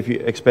challenge, but if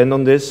you expand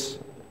on this,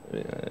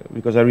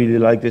 because I really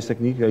like this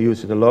technique, I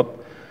use it a lot.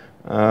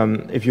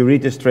 If you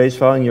read this trace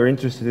file and you're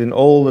interested in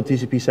all the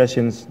TCP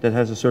sessions that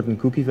has a certain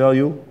cookie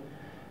value,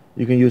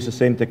 you can use the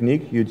same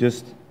technique. You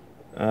just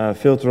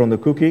filter on the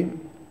cookie.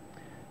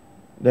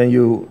 Then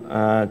you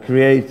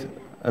create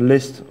a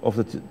list of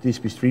the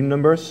TCP stream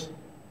numbers,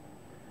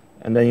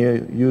 and then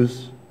you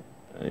use,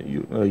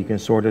 you can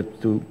sort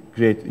it to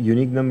create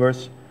unique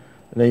numbers,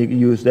 and then you can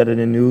use that in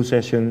a new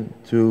session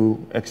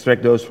to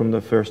extract those from the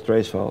first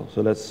trace file.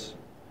 So let's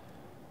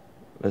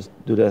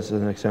do that as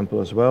an example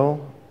as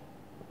well.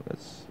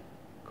 Let's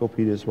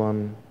copy this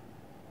one.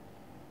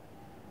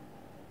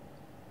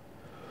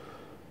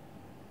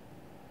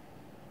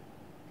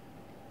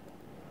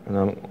 And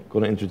I'm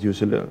going to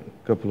introduce a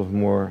couple of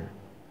more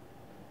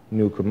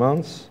new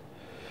commands.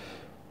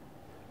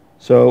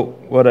 So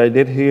what I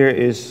did here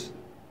is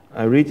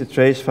I read the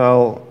trace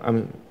file.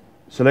 I'm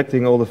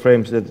selecting all the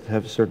frames that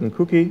have a certain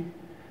cookie.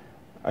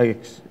 I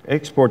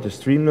export the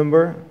stream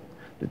number.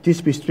 The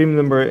TCP stream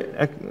number,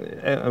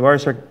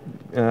 Wireshark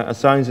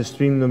assigns a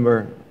stream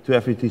number to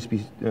every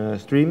TCP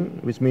stream,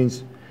 which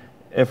means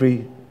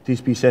every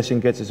TCP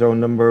session gets its own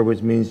number,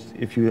 which means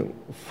if you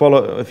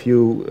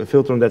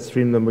filter on that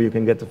stream number, you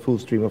can get the full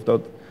stream of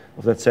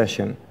that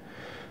session.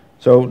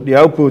 So the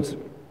output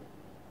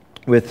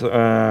with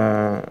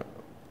 -u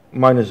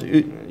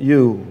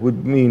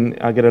would mean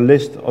I get a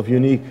list of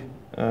unique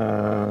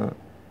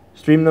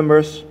stream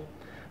numbers,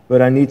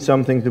 but I need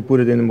something to put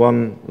it in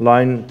one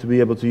line to be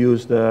able to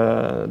use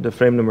the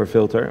frame number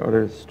filter or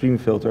the stream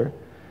filter.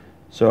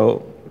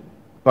 So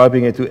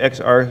piping it to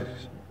XR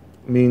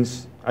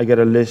means I get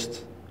a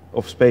list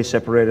of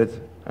space-separated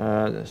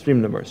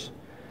stream numbers.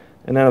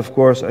 And then, of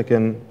course, I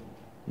can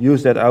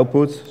use that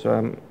output.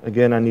 So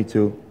again, I need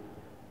to,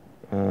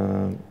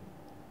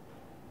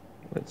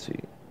 let's see,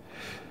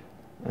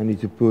 I need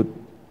to put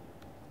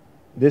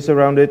this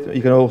around it.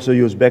 You can also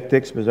use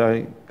backticks, but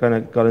I kind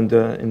of got in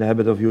the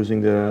habit of using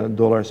the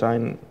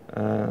 $sign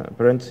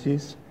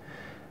parentheses.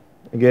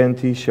 Again,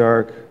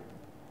 tshark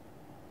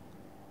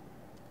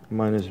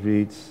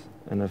 -reads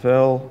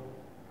NFL.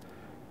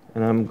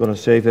 And I'm going to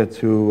save that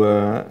to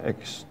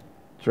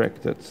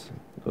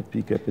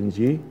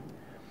extracted.pkpng.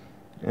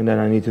 And then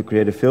I need to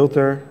create a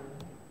filter.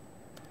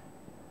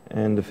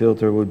 And the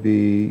filter would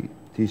be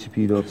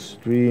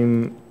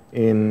tcp.stream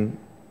in,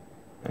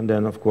 and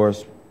then, of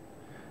course,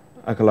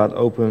 accolade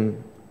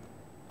open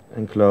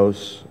and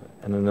close,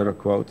 and another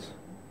quote.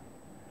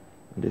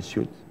 And this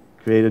should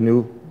create a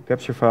new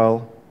capture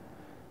file.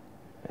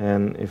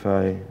 And if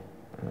I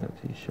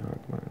tshark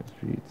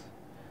 -read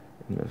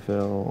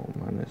NFL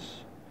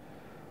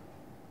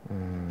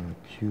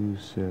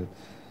qset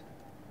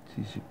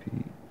tcp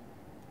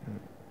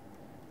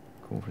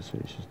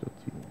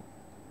conversations.t.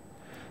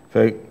 If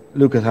I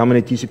look at how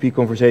many TCP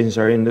conversations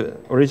are in the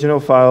original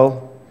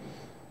file,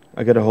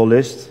 I get a whole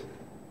list,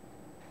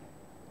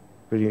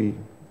 pretty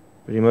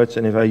much.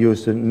 And if I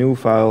use the new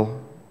file,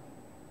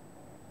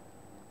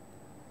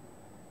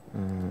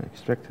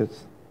 extracted,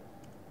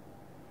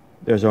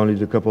 there's only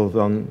the couple of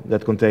them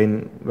that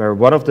contain, where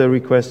one of the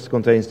requests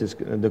contains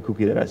the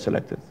cookie that I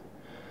selected.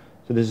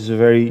 So this is a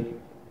very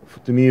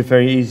to me, a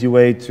very easy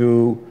way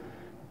to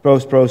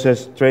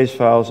post-process trace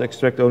files,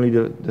 extract only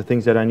the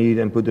things that I need,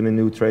 and put them in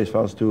new trace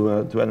files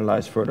to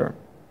analyze further.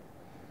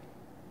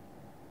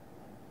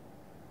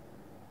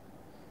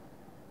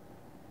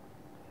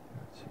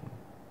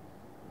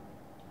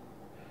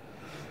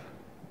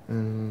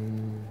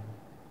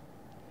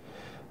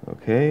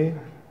 Okay.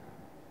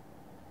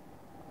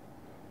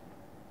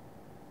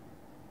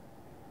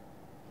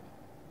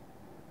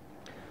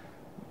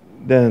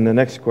 Then the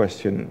next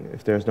question,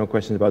 if there's no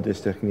questions about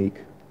this technique.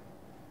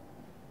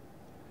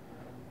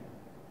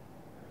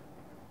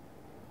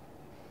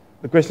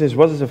 The question is,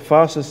 what is the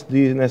fastest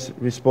DNS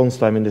response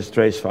time in this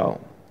trace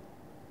file?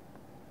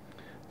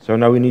 So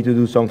now we need to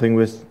do something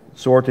with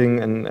sorting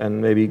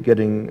and maybe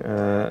getting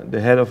the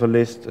head of a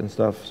list and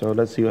stuff. So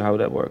let's see how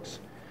that works.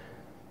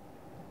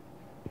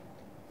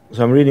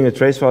 So I'm reading a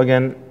trace file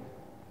again.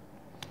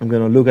 I'm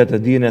going to look at the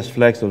DNS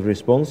flags of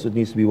response. It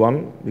needs to be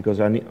 1 because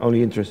I'm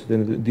only interested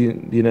in the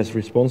DNS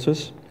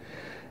responses.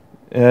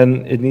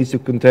 And it needs to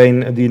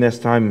contain a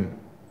DNS time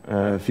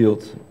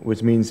field,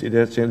 which means it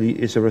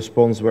actually is a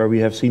response where we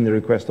have seen the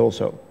request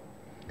also.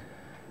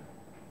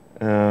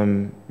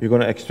 We're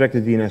going to extract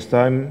the DNS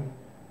time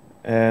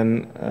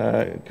and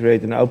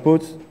create an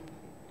output.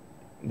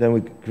 Then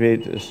we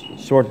create a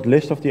sorted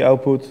list of the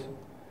output,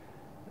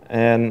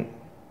 and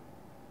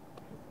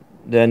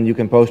then you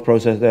can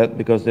post-process that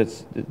because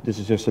this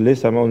is just a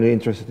list. I'm only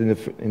interested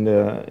in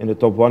the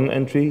top 1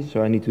 entry,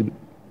 so I need to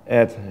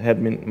add head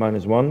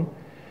 -1.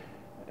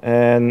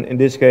 And in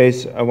this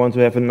case, I want to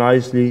have a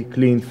nicely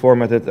clean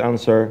formatted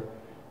answer,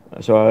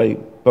 so I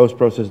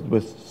post-process it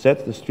with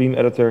set, the stream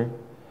editor.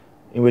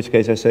 In which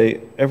case, I say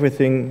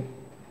everything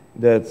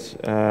that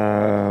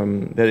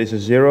is a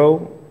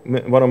 0,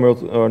 1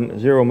 or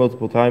 0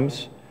 multiple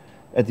times,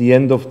 at the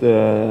end of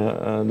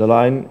the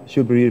line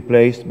should be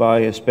replaced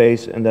by a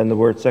space and then the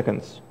word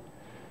seconds,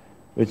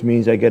 which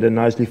means I get a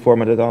nicely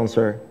formatted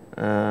answer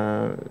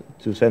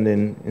to send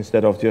in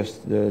instead of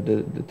just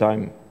the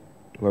time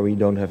where we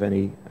don't have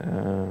any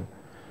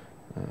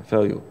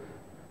value.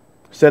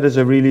 Set is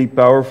a really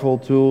powerful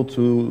tool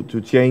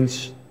to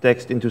change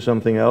text into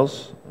something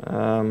else.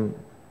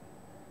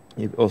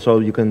 Also,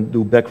 you can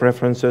do back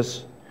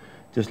references,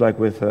 just like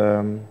with,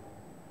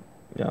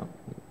 yeah,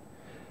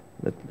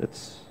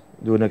 let's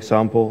do an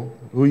example.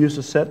 Who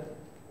uses set?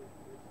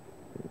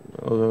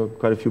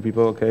 Quite a few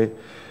people, okay.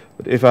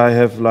 But if I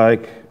have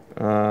like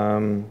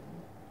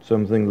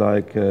something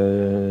like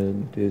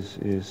this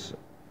is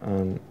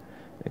an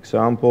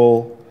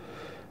example,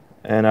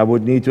 and I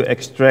would need to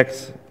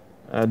extract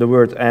the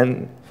word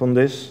 "and" from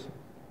this,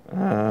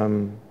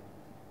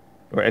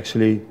 or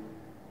actually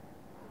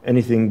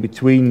anything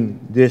between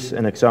this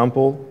and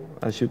example,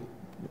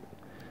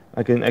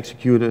 I can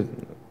execute a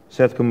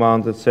set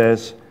command that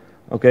says,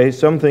 okay,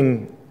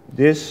 something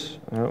this,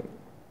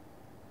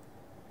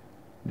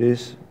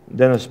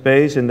 then a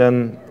space, and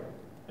then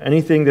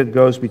anything that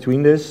goes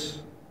between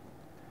this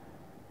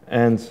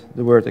and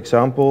the word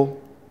example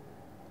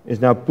is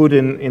now put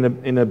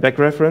in a back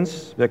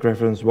reference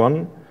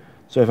 1.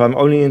 So if I'm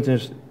only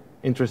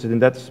interested in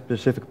that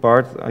specific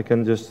part, I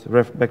can just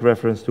back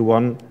reference to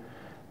 1,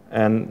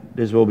 and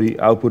this will be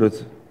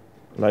outputted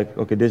like,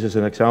 okay, this is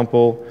an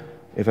example.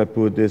 If I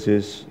put this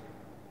is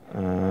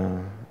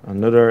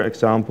another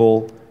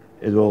example,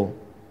 it will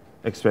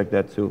extract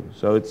that too.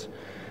 So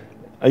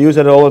I use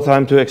that all the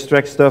time to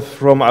extract stuff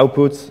from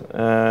output,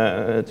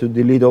 to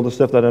delete all the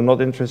stuff that I'm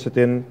not interested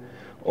in,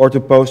 or to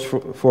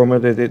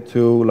format it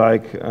to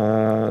like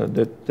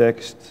the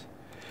text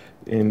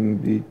in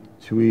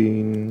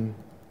between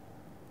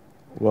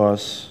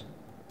was,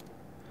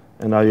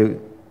 and now you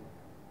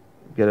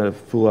get a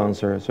full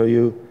answer. So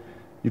you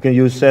can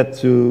use set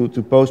to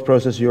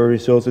post-process your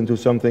results into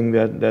something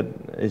that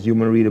is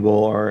human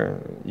readable, or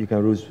you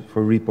can use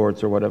for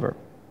reports or whatever.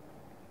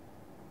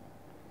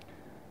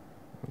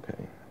 Okay.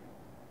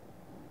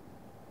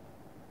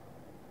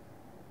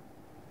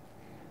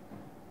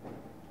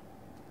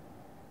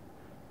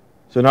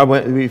 So now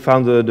we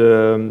found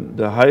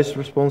the highest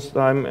response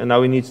time, and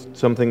now we need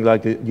something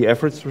like the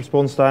average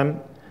response time.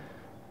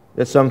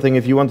 That's something,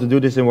 if you want to do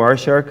this in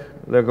Wireshark,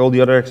 like all the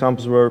other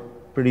examples were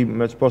pretty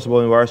much possible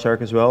in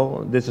Wireshark as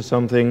well. This is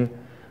something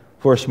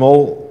for a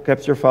small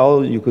capture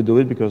file, you could do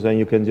it, because then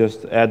you can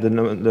just add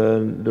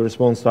the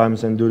response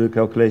times and do the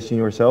calculation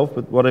yourself.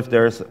 But what if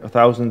there's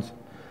 1,000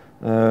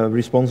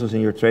 responses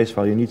in your trace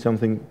file? You need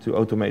something to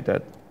automate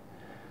that.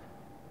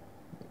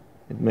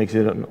 It makes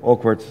it an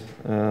awkward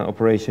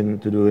operation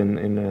to do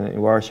in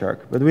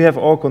Wireshark. But we have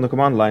awk on the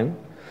command line.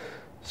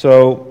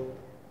 So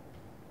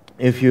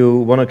if you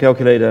want to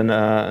calculate an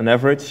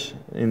average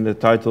in the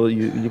title,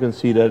 you can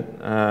see that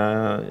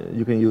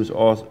you can use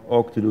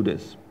awk to do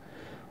this.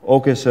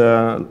 Awk is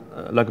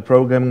like a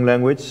programming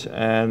language,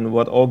 and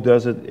what awk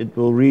does, it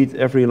will read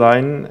every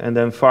line and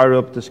then fire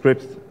up the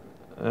script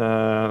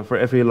for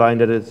every line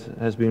that it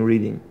has been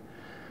reading.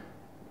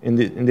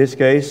 In this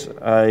case,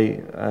 I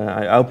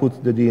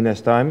output the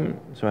DNS time,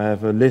 so I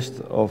have a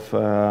list of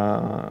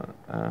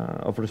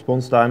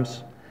response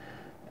times,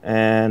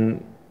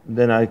 and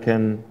then I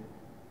can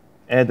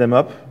add them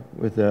up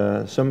with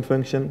the sum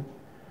function.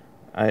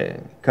 I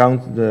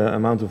count the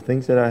amount of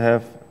things that I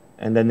have,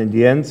 and then in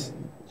the end,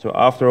 so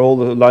after all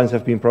the lines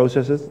have been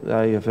processed,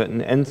 I have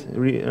an end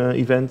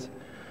event,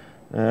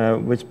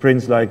 which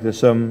prints like the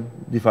sum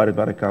divided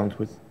by the count,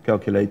 which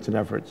calculates an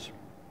average.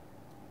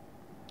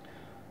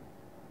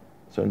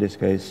 So in this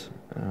case,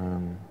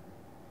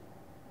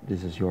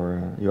 this is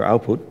your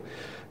output.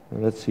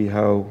 Let's see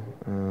how.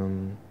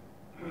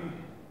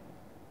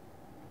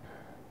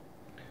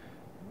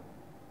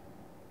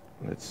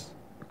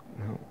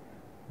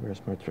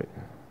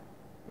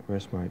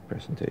 Where's my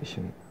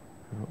presentation?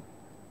 Oh,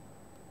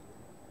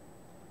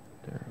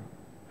 there.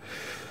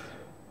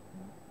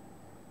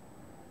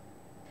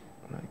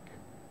 Like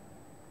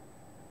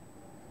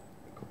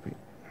copy.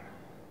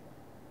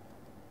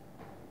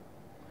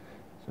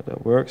 So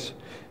that works.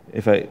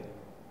 If I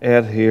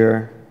add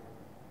here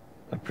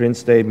a print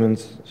statement,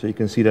 so you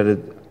can see that it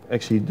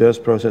actually does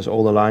process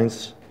all the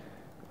lines.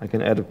 I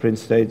can add a print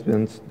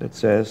statement that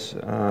says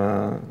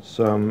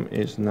sum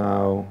is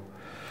now,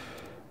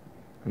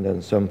 and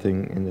then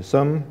something in the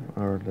sum,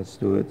 or let's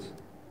do it,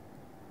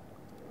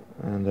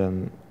 and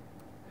then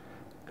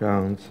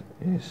count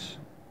is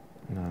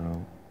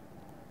now.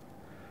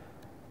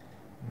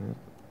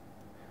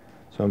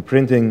 So I'm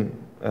printing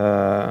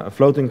a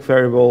floating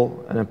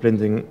variable, and I'm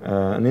printing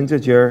an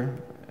integer,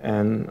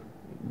 and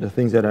the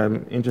things that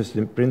I'm interested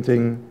in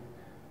printing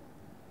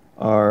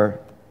are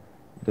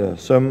the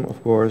sum,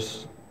 of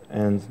course,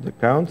 and the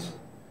count.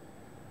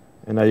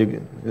 And now you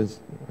get,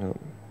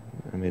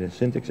 I made a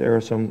syntax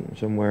error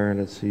somewhere.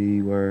 Let's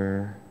see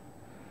where.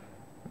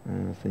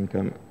 I think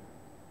I'm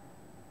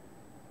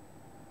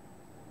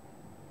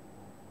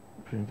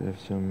printf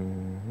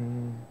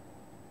some.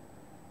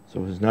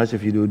 So it's nice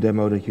if you do a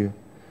demo that you.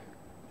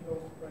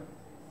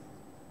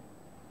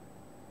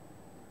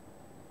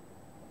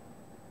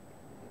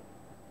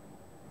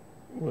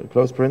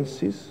 Close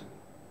parentheses.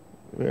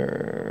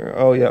 Where?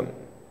 Oh yeah.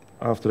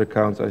 After the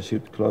count, I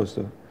should close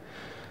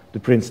the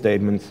print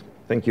statement.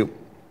 Thank you.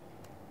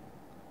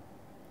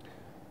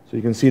 So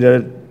you can see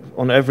that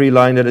on every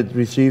line that it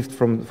received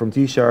from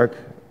tshark,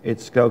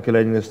 it's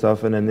calculating the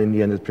stuff, and then in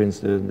the end it prints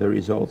the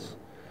results.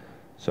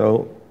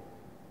 So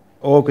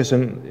awk is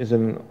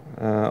an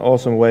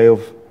awesome way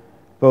of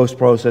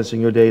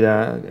post-processing your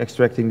data,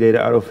 extracting data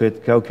out of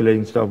it,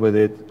 calculating stuff with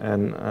it,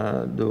 and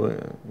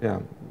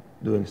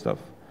doing stuff.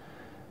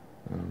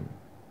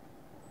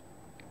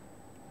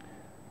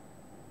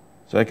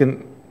 So I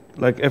can,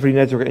 like every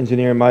network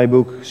engineer in my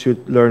book,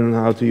 should learn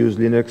how to use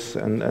Linux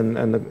and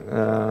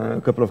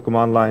a couple of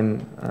command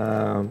line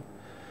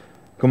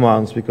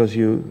commands, because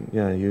you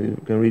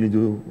can really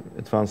do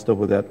advanced stuff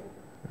with that.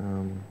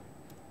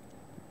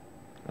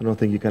 I don't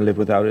think you can live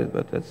without it,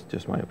 but that's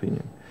just my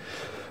opinion.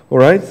 All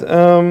right.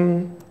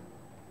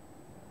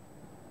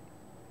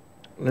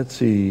 Let's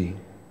see.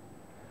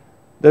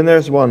 Then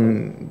there's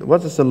one.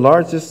 What is the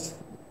largest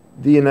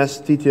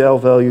DNS TTL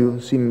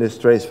value seen in this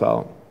trace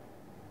file?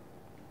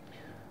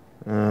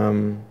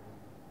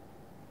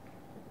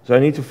 So I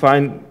need to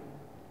find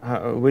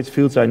which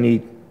fields I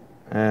need,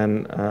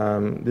 and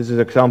this is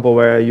an example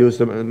where I use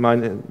the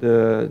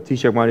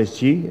tshark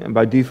 -g, and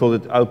by default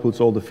it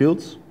outputs all the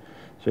fields.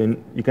 So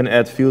you can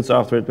add fields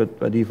after it, but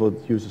by default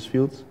it uses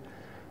fields.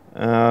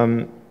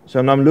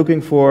 So now I'm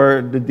looking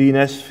for the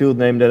DNS field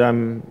name that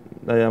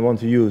I want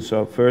to use.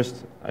 So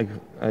first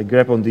I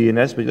grab on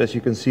DNS, but as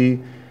you can see,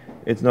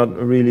 it's not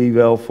a really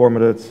well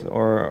formatted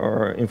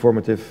or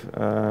informative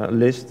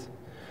list.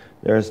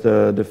 There's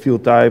the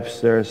field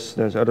types.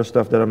 There's other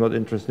stuff that I'm not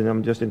interested in.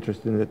 I'm just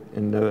interested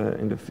in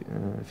the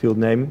field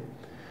name.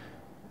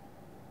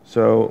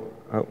 So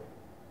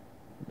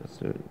that's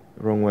the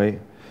wrong way.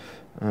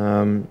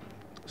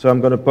 So I'm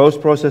going to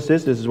post-process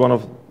this. This is one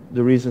of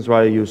the reasons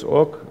why I use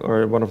awk,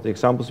 or one of the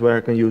examples where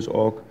I can use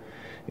awk.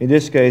 In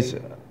this case,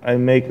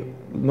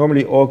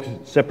 normally awk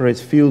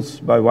separates fields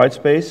by white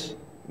space,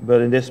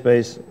 but in this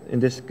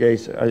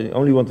case, I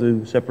only want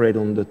to separate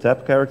on the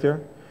tab character.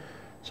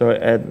 So I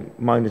add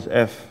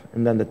 -f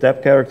and then the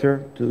tab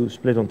character to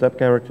split on tab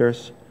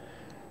characters.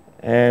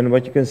 And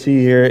what you can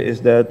see here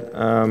is that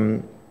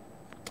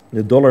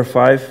the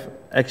 $5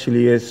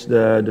 actually is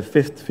the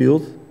fifth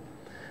field.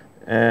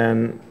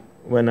 And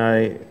when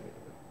I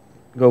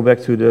go back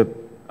to the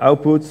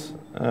output,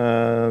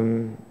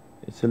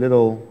 it's a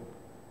little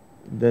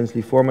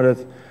densely formatted,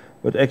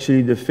 but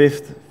actually the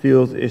fifth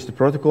field is the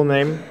protocol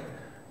name.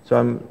 So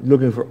I'm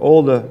looking for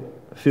all the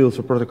fields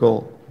for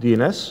protocol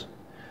DNS.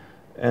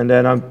 And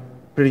then I'm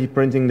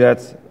printing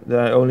that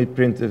I only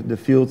print the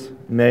field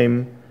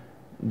name,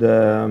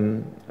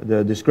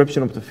 the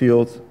description of the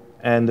field,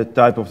 and the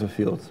type of the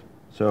field.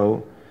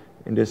 So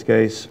in this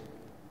case,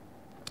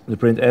 the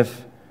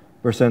printf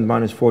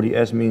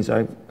 %-40s means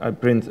I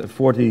print a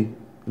 40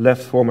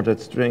 left formatted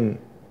string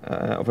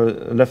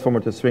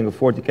of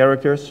 40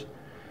 characters,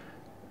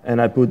 and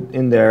I put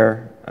in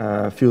there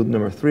field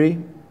number 3,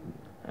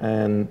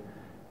 and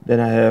then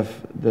I have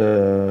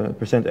the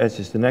 %s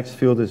is the next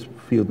field, is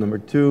field number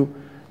 2,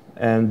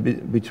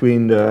 and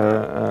between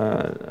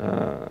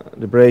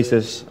the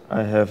braces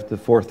I have the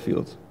fourth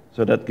field.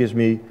 So that gives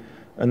me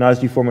a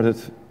nicely formatted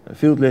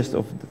field list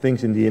of the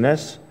things in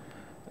DNS,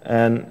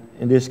 and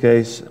in this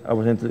case I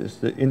was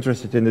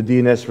interested in the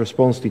DNS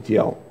response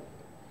TTL,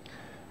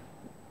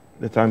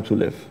 the time to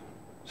live.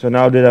 So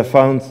now that I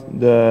found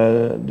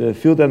the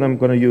field that I'm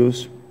going to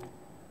use,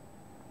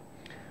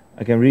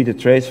 I can read the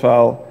trace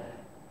file,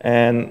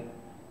 and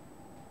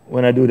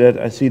when I do that,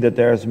 I see that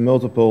there's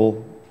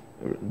multiple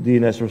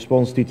DNS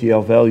response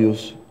TTL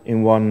values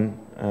in one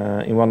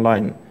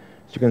line.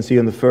 As you can see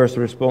on the first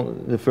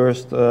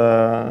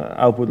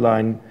output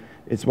line,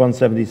 it's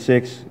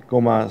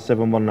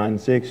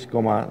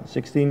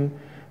 176,7196,16,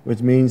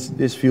 which means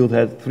this field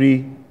had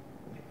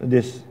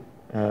this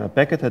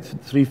packet had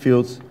three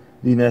fields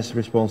DNS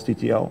response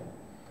TTL.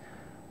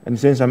 And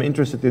since I'm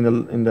interested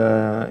in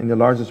the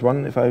largest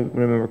one, if I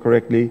remember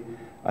correctly,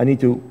 I need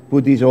to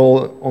put these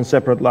all on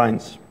separate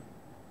lines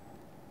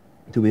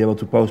to be able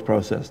to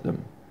post-process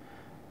them.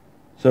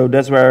 So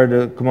that's where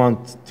the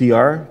command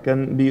tr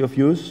can be of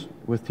use.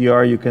 With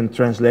tr you can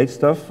translate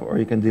stuff or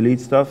you can delete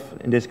stuff.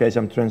 In this case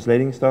I'm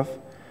translating stuff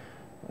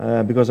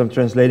because I'm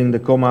translating the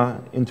comma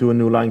into a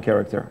new line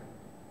character.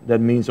 That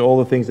means all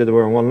the things that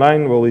were on one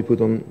line will be put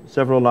on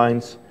several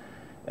lines,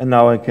 and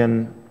now I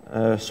can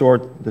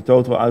sort the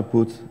total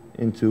output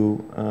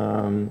into,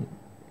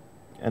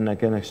 and I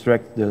can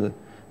extract the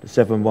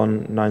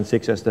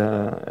 7196 as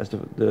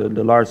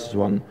the largest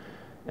one.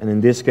 And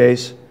in this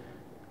case,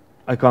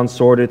 I can't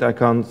sort it, I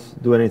can't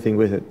do anything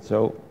with it.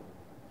 So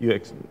you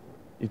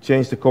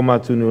change the comma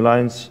to new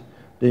lines,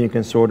 then you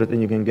can sort it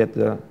and you can get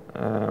the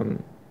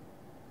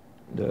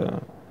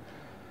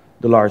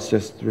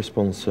largest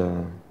response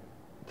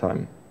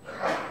time.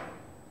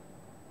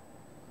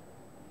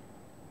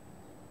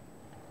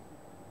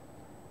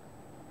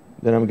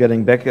 Then I'm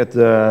getting back at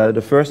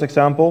the first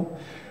example.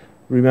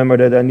 Remember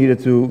that I needed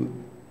to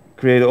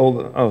create all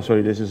the, oh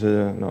sorry, this is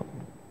no,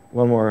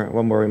 one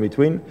more in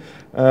between.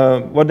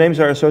 What names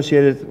are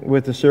associated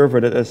with the server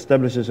that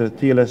establishes a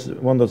TLS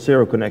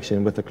 1.0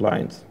 connection with the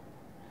client?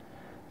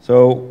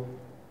 So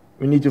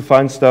we need to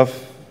find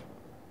stuff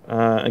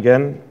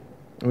again.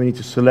 We need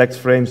to select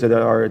frames that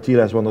are a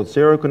TLS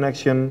 1.0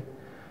 connection.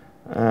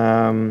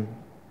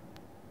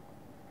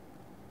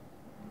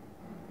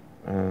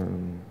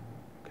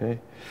 Okay,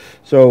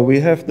 so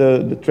we have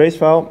the trace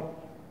file.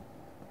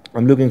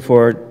 I'm looking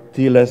for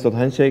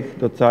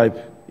tls.handshake.type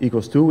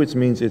equals 2, which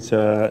means it's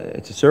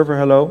a server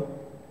hello,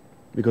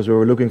 because we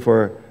were looking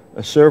for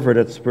a server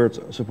that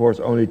supports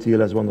only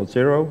TLS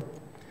 1.0.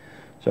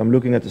 So I'm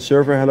looking at the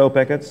server hello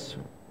packets.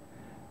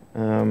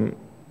 And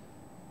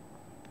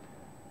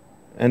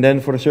then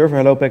for the server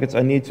hello packets,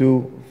 I need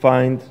to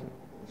find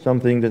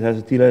something that has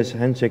a TLS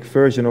handshake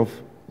version of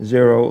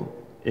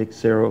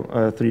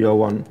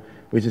 0x0301,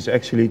 which is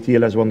actually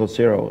TLS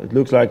 1.0. It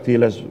looks like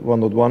TLS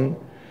 1.1,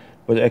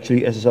 but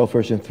actually SSL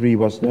version 3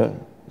 was the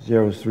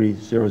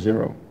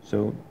 0300.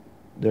 So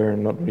they're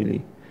not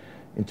really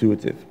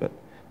intuitive. But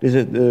this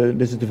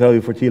is the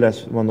value for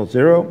TLS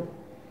 1.0.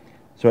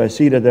 So I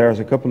see that there's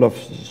a couple of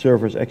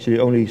servers actually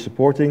only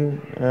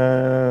supporting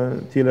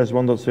TLS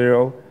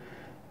 1.0.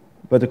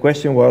 But the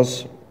question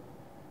was,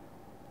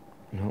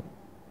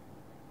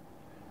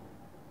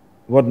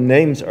 what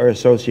names are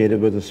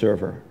associated with the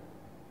server?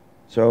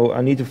 So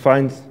I need to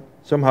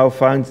somehow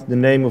find the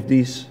name of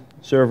these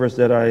servers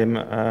that I'm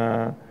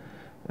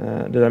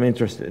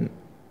interested in.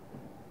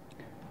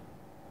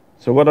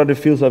 So what are the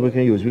fields that we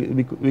can use?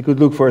 We could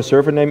look for a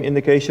server name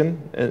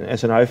indication, an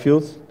SNI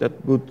field,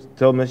 that would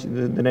tell me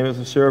the name of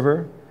the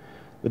server.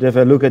 But if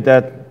I look at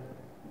that,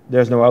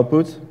 there's no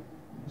output.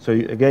 So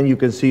again, you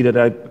can see that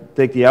I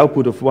take the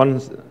output of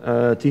one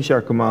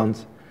tshark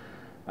command,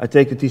 I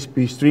take the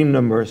TCP stream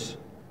numbers,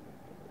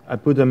 I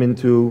put them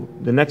into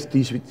the next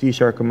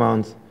tshark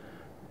command,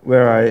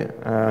 where I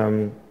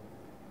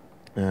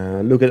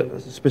look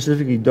at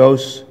specifically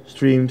those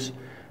streams,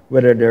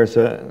 whether there's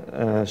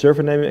a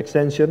server name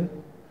extension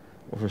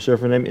or a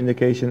server name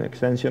indication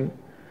extension,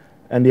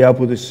 and the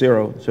output is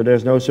 0. So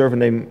there's no server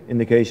name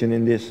indication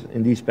in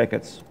these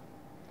packets.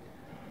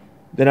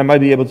 Then I might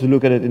be able to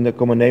look at it in the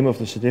common name of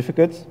the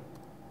certificate,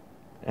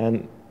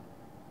 and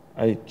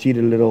I cheat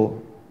a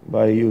little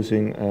by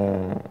using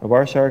a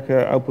Wireshark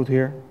output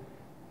here.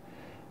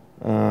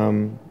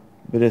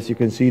 But as you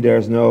can see,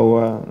 there's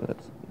no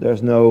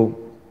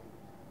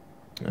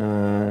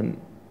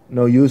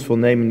useful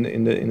name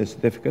in the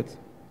certificate.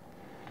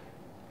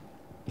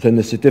 Then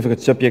the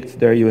certificate subject,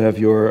 there you have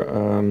your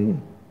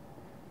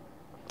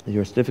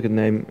certificate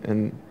name,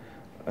 and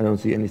I don't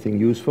see anything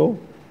useful,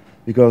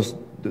 because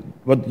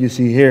what you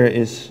see here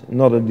is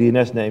not a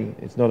DNS name,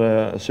 it's not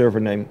a server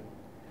name,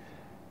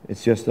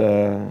 it's just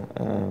a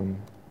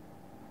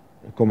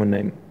common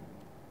name.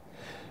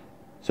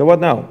 So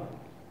what now?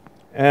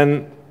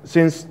 And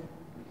since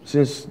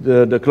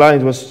the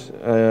client was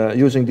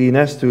using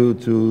DNS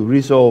to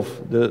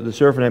resolve the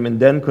server name and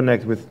then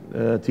connect with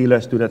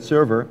TLS to that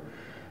server,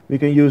 we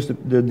can use the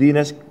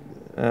DNS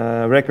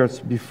records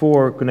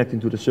before connecting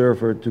to the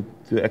server to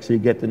actually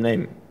get the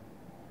name.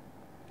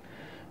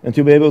 And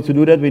to be able to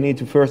do that, we need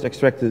to first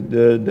extract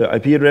the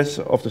IP address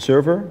of the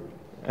server,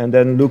 and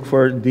then look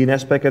for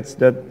DNS packets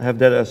that have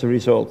that as a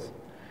result.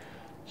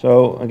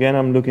 So again,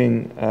 I'm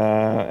looking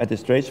at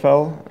this trace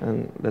file,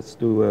 and let's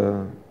do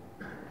a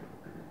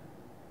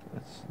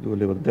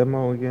little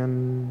demo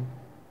again.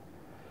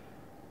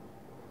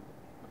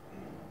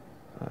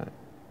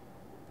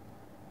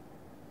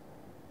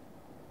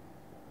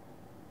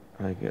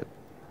 I get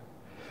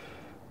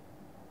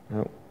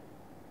no.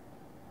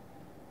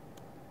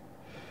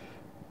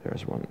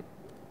 There's one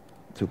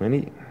too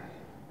many.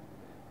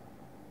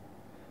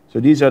 So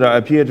these are the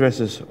IP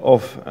addresses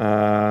of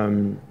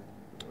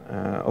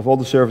all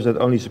the servers that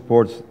only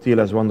support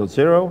TLS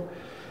 1.0.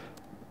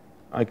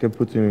 I can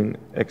put them in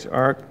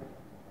tshark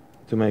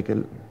to make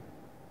a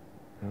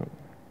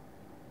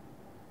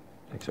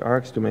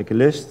tsharks to make a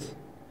list,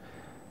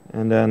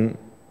 and then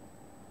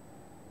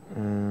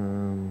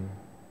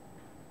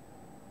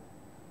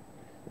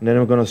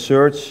I'm going to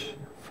search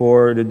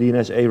for the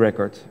DNS A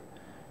record.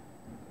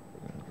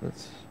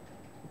 Let's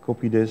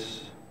copy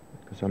this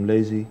because I'm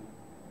lazy.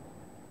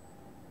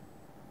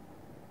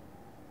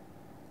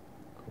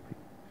 Copy.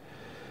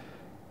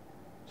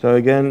 So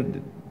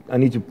again, I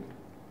need to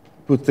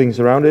put things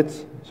around it.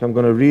 So I'm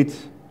going to read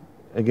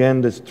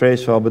again this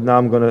trace file, but now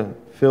I'm going to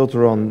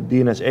filter on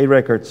DNS A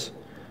records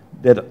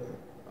that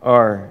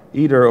are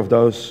either of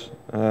those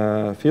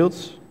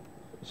fields.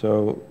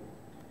 So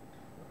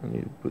I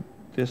need to put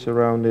this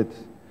around it,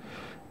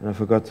 and I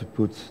forgot to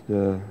put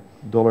the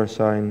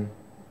 $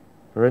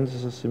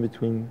 parentheses in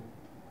between.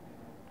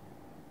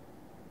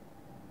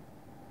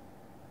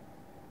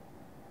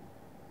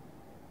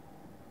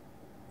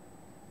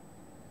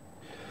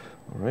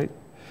 All right,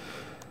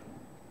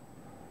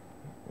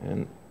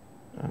 and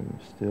I'm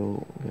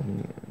still getting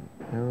an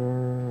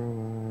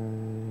error.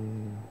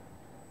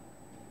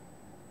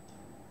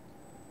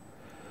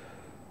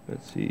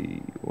 Let's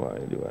see, why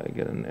do I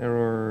get an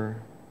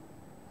error?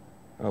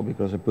 Oh,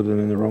 because I put it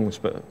in the wrong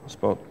spot.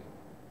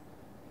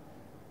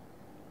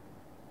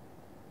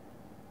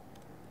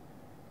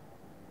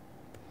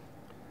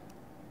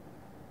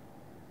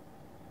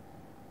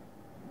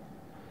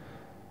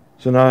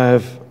 So now I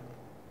have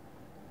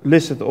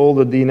listed all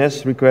the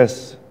DNS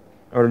requests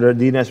or the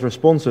DNS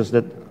responses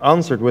that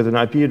answered with an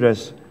IP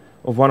address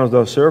of one of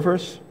those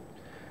servers.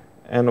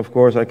 And of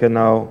course I can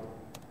now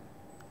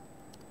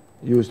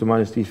use the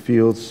 -t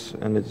fields,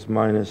 and it's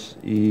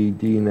 -e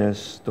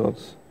DNS dot,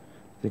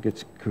 I think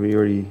it's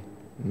query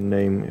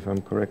name if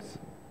I'm correct.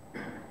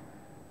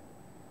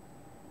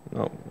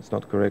 No, it's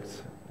not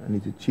correct. I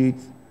need to cheat.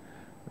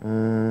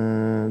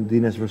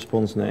 DNS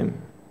response name.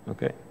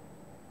 Okay.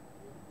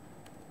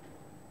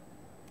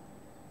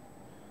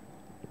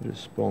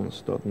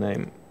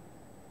 Response.name.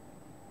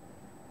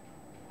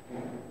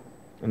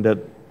 And that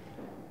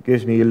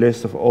gives me a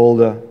list of all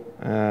the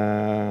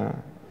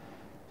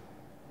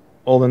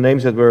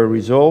names that were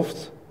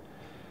resolved.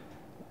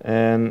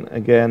 And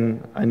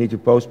again, I need to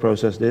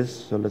post-process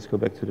this. So let's go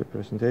back to the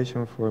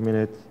presentation for a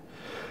minute.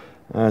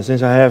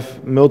 Since I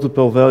have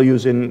multiple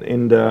values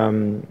in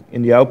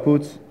the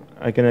output,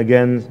 I can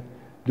again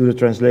do the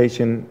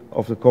translation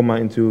of the comma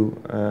into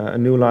a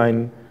new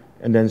line,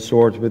 and then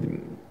sort with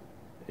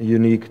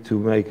unique to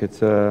make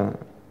it a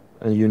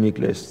unique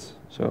list.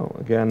 So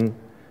again,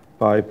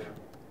 pipe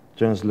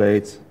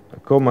translate a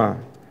comma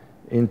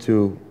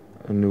into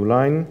a new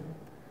line,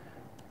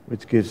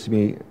 which gives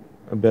me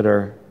a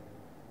better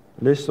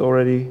list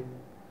already.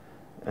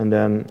 And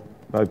then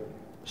by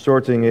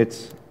sorting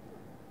it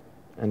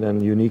and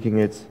then uniquing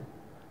it,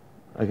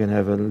 I can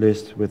have a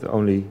list with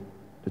only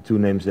the two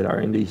names that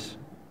are in these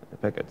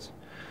packets.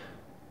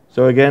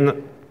 So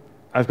again,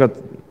 I've got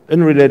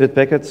unrelated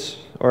packets,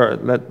 or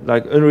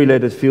like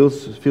unrelated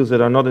fields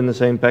that are not in the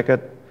same packet,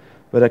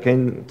 but I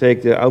can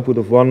take the output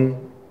of one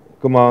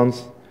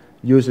command,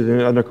 use it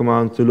in another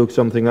command to look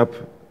something up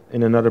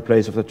in another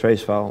place of the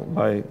trace file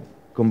by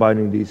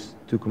combining these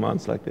two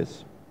commands like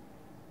this.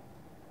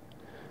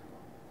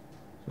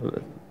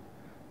 So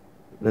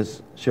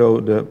let's show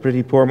the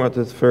pretty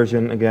formatted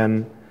version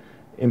again.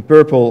 In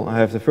purple, I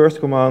have the first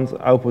command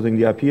outputting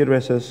the IP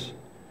addresses.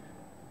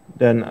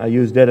 Then I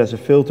use that as a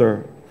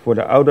filter for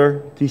the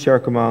outer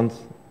tshark command,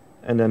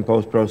 and then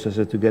post-process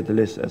it to get the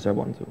list as I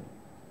want to.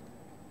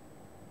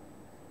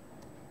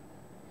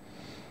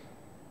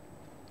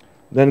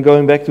 Then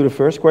going back to the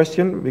first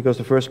question, because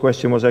the first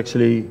question was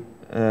actually,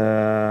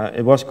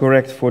 it was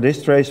correct for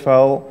this trace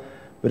file,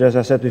 but as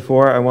I said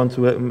before, I want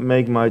to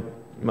make my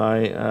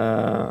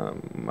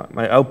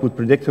output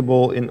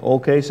predictable in all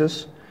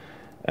cases.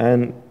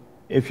 And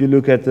if you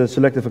look at the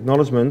selective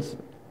acknowledgement,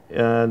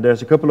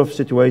 there's a couple of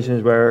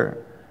situations where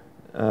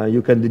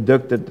you can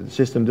deduct that the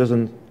system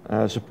doesn't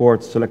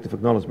support selective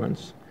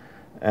acknowledgements,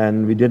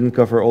 and we didn't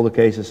cover all the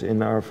cases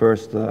in our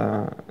first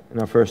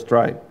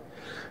try.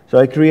 So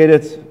I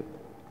created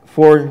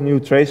 4 new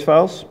trace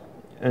files,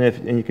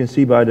 and you can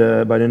see by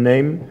the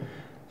name,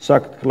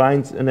 SAK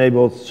client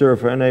enabled,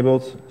 server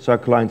enabled,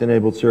 SAK client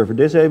enabled, server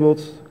disabled,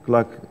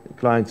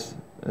 client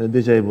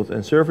disabled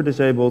and server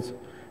disabled,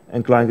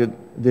 and client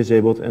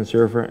disabled and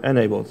server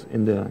enabled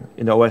in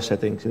the OS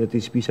settings, in the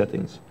TCP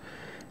settings.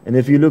 And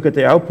if you look at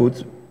the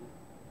output,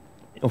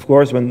 of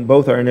course, when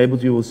both are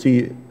enabled, you will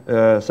see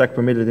SAC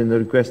permitted in the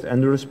request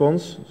and the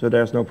response, so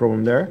there's no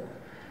problem there.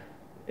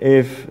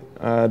 If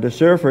the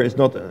server is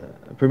not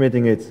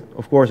permitting it,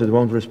 of course, it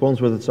won't respond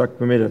with the SAC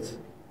permitted,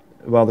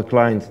 while the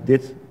client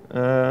did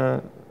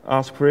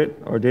ask for it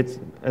or did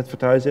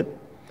advertise it.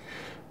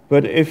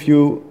 But if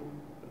you,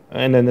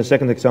 and then the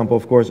second example,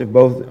 of course, if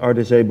both are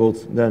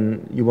disabled,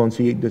 then you won't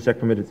see the SAC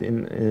permitted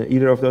in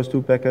either of those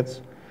two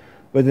packets.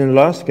 But in the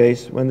last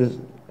case, when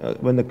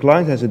the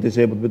client has it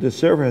disabled but the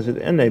server has it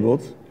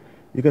enabled,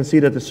 you can see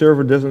that the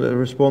server doesn't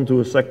respond to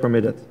a SAC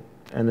permitted,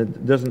 and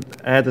it doesn't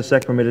add a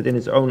SAC permitted in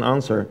its own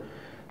answer.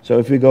 So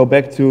if we go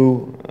back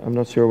to, I'm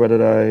not sure whether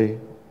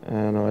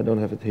no, I don't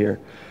have it here.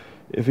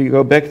 If we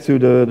go back to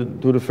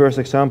the first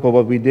example,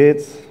 what we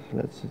did,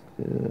 let's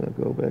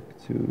go back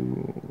to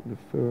the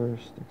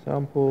first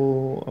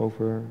example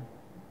over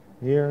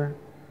here.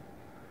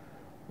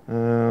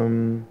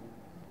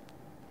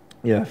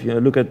 Yeah, if you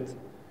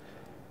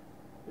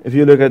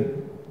look at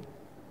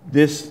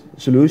this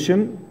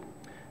solution,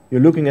 you're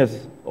looking at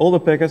all the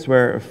packets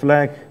where a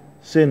flag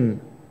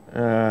SYN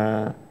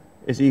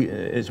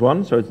is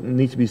one, so it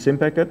needs to be SYN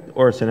packet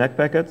or a SYNAC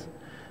packet,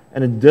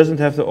 and it doesn't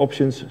have the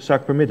options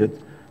SAC permitted.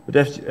 But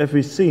as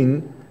we've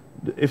seen,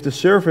 if the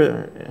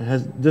server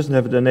doesn't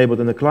have it enabled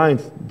and the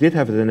client did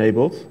have it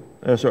enabled,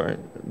 sorry,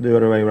 the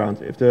other way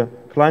around. If the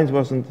client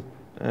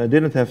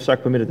didn't have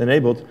SAC permitted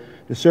enabled,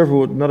 the server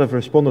would not have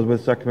responded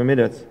with SAC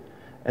permitted.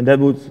 And that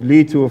would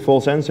lead to a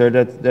false answer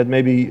that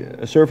maybe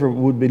a server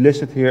would be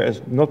listed here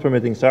as not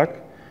permitting SAC,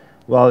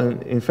 while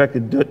in fact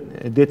it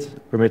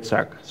did permit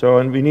SAC. So,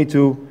 and we need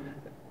to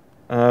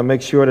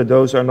make sure that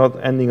those are not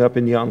ending up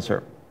in the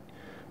answer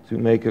to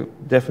make a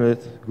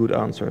definite good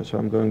answer. So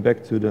I'm going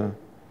back to the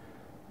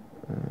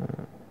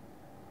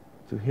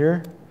to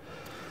here.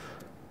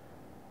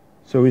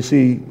 So we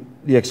see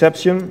the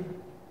exception,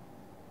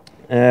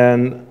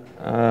 and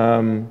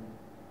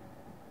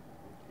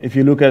if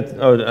you look at,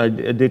 I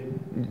did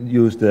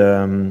use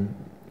the,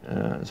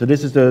 so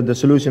this is the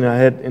solution I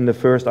had in the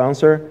first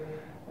answer,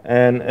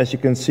 and as you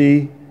can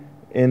see,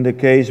 in the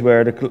case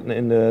where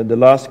in the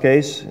last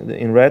case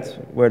in red,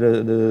 where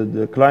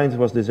the client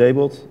was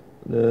disabled,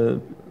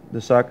 the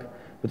SAC,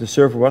 but the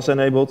server was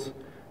enabled,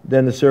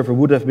 then the server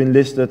would have been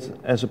listed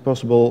as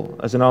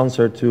an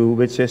answer to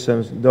which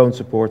systems don't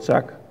support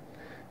SAC,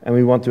 and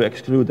we want to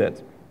exclude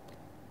that.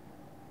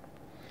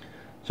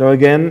 So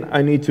again,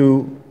 I need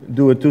to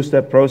do a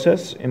two-step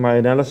process in my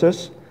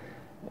analysis.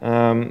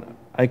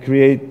 I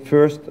create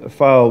first a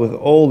file with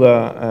all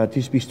the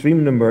TCP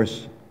stream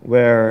numbers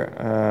where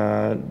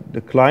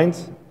the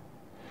client,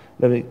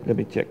 let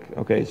me check.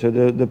 Okay, so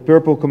the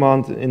purple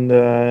command in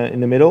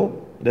the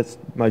middle, that's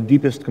my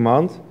deepest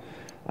command.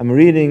 I'm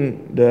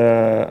reading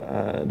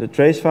the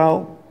trace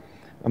file.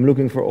 I'm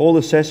looking for all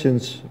the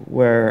sessions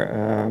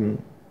where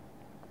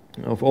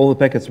of all the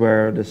packets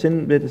where the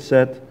SYN bit is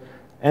set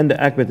and the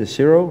ACK bit is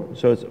 0,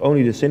 so it's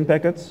only the SYN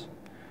packets.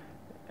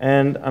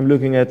 And I'm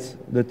looking at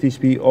the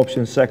TCP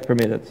option SAC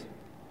permitted.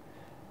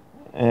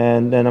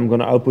 And then I'm going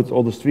to output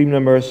all the stream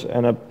numbers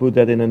and I put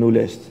that in a new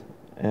list.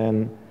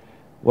 And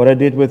what I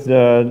did with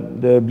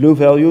the blue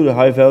value, the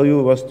high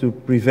value, was to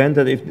prevent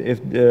that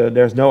if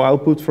there's no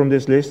output from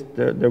this list,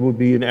 there would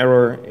be an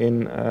error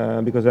in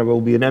because there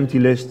will be an empty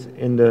list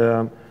in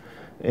the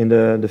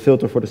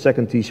filter for the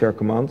second tshark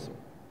command.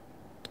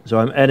 So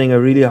I'm adding a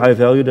really high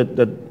value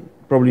that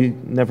probably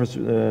never,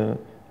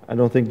 I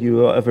don't think you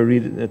will ever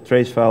read a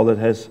trace file that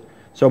has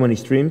so many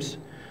streams.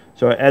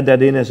 So I add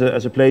that in as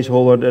a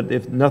placeholder that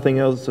if nothing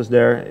else is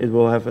there, it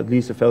will have at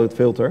least a valid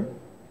filter.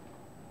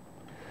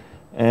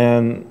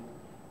 And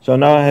so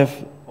now I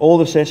have all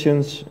the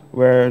sessions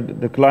where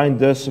the client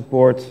does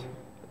support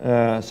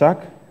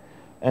SAC,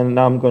 and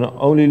now I'm going to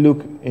only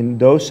look in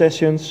those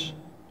sessions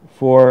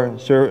for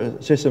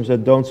systems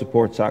that don't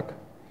support SAC.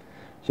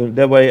 So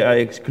that way I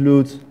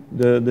exclude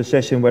the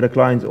session where the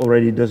client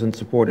already doesn't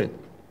support it.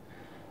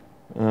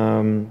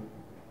 And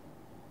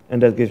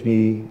that gives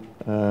me,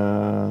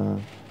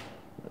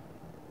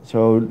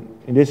 so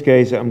in this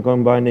case I'm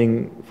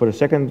combining for the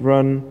second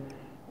run,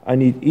 I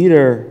need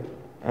either,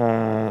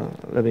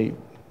 let me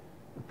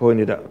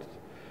point it out.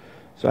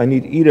 So I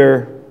need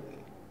either,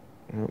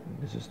 no,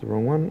 this is the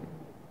wrong one.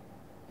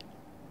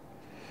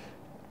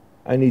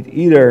 I need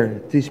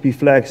either TCP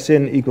flag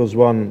SYN equals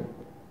 1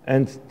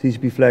 and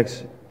TCP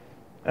flags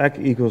ACK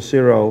equals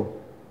 0,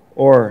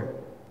 or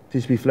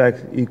TCP flag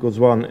equals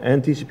 1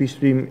 and TCP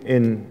stream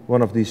in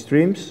one of these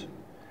streams,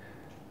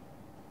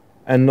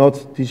 and not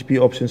TCP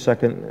option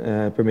SAC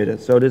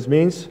permitted. So this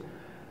means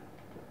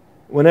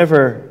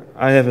whenever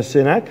I have a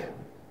SYN-ACK,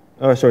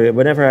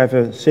 whenever I have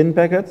a SYN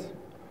packet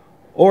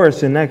or a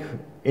SYN-ACK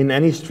in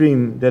any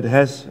stream that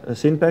has a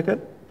SYN packet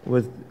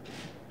with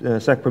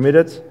SAC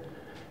permitted,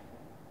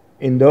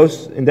 in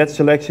that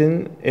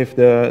selection, if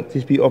the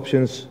TCP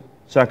options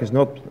SAC is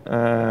not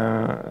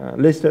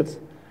listed,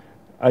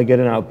 I get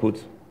an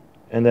output.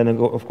 And then,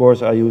 of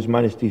course, I use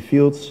 -t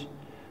fields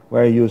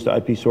where I use the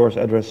IP source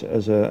address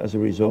as a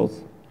result.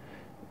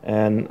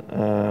 And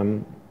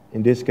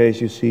in this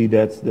case, you see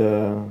that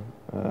the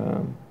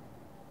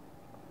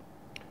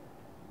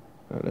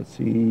let's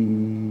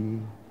see.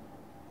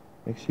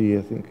 Actually,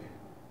 I think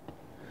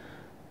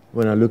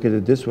when I look at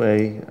it this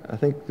way, I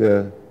think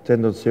the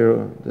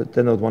 10.0, the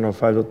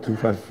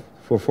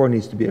 10.105.2544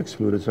 needs to be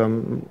excluded. So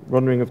I'm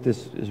wondering if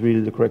this is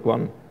really the correct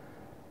one.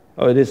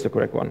 Oh, it is the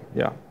correct one.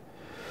 Yeah.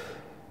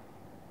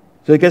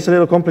 So it gets a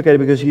little complicated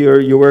because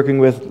you're working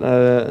with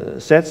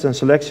sets and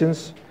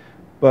selections,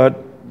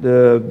 but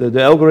the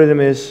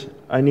algorithm is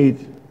I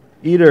need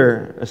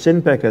either a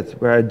SYN packet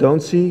where I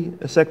don't see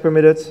a sec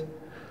permitted,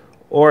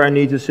 or I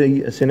need to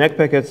see a SYNEC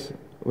packet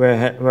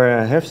where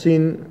I have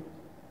seen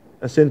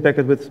a SYN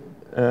packet with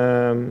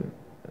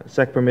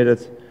sec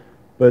permitted,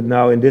 but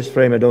now in this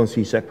frame I don't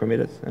see sec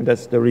permitted, and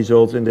that's the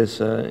result in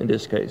this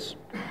case.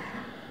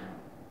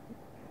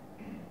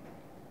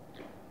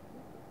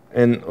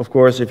 And of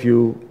course, if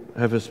you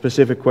have a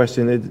specific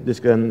question, this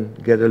can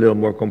get a little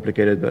more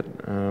complicated, but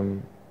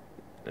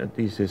at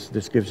least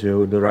this gives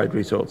you the right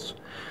results.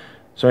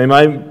 So I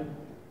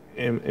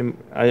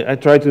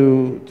try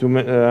to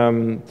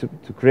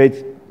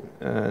create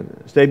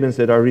statements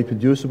that are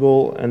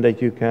reproducible and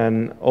that you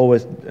can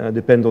always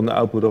depend on the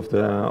output of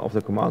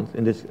the command,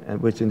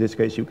 which in this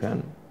case you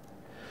can.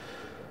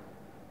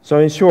 So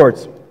in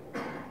short,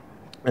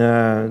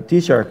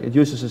 tshark, it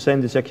uses the same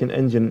dissection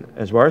engine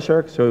as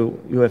Wireshark, so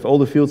you have all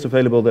the fields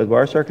available that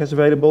Wireshark has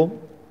available.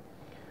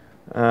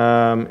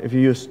 If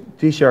you use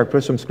tshark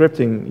plus some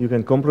scripting, you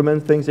can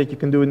complement things that you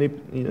can do in the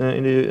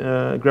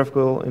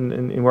graphical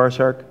in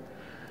Wireshark.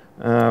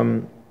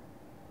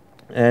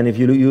 And if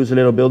you use a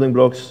little building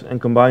blocks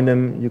and combine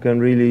them, you can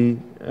really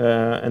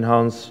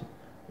enhance,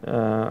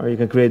 or you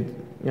can create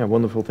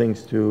wonderful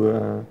things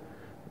to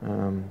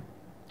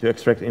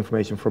extract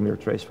information from your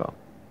trace file.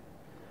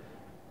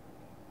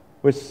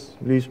 Which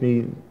leaves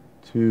me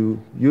to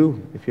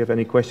you, if you have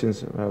any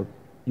questions about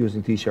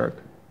using tshark.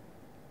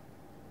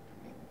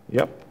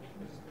 Yep. Is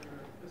there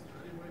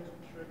any way to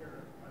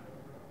trigger IO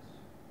graphs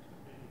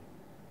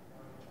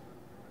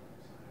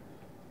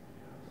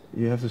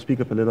You have to speak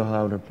up a little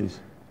louder, please.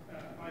 IO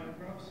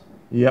graphs?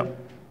 Yep. Can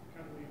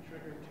we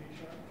trigger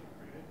tshark to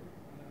create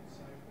and then save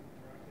them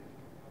directly to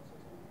the file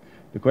system?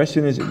 The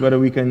question is whether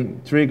we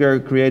can trigger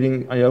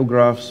creating IO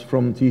graphs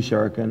from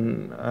tshark,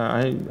 and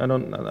I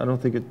don't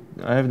think it.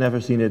 I have never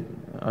seen it.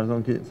 I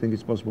don't think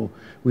it's possible.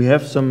 We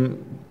have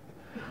some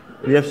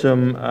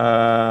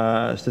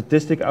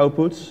statistic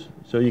outputs,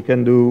 so you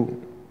can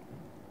do.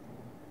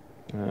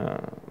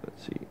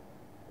 Let's see.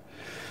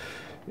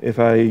 If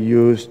I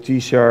use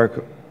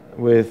tshark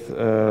with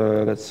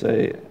let's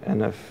say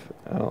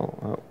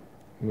NFL,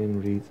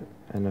 min read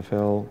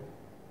NFL,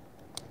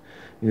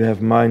 you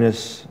have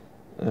minus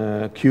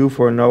Q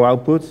for no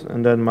output,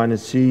 and then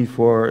minus C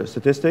for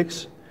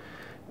statistics.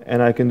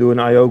 And I can do an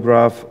IO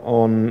graph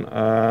on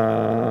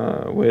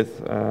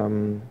with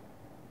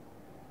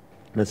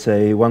let's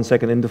say 1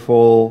 second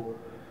interval,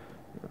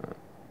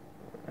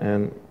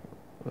 and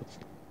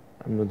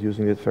I'm not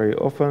using it very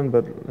often,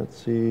 but let's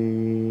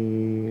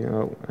see.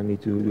 Oh, I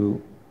need to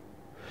do.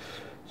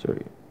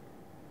 Sorry,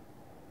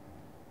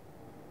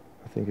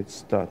 I think it's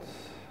stat.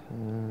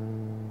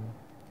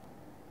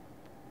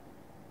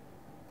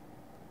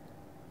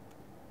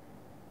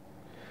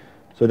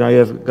 So now you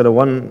have got a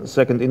 1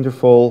 second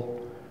interval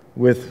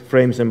with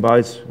frames and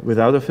bytes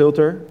without a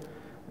filter,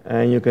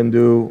 and you can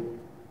do,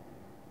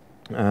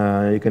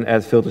 you can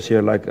add filters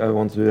here, like I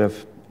want to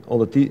have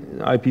all the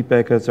IP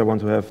packets, I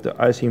want to have the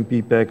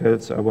ICMP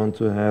packets, I want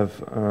to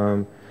have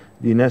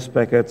DNS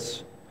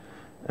packets,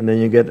 and then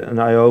you get an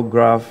IO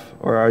graph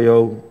or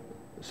IO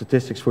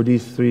statistics for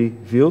these three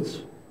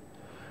fields.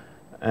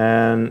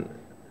 And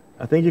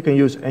I think you can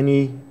use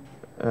any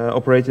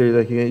operator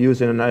that you can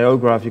use in an IO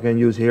graph, you can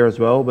use here as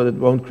well, but it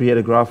won't create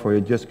a graph for you,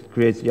 it just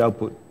creates the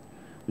output.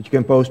 But you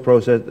can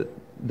post-process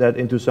that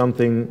into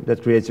something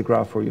that creates a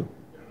graph for you.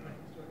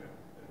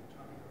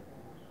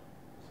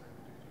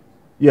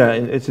 Yeah,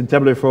 it's in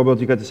tabular format,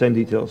 you get the same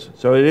details.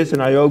 So it is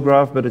an IO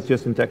graph, but it's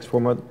just in text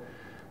format.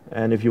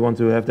 And if you want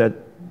to have that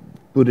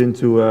put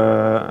into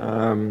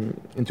a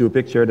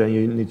picture, then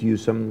you need to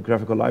use some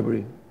graphical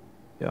library.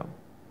 Yeah.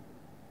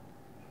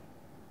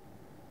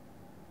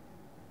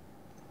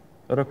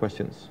 Other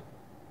questions?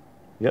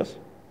 Yes? Is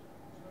there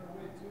a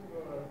way to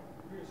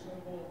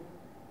reassemble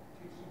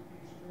TCP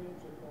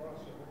streams across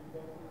a ring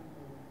buffer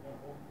to have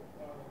multiple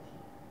files?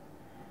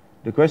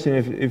 The question,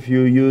 if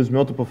you use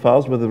multiple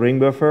files with a ring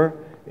buffer,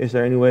 is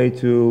there any way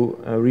to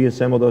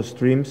reassemble those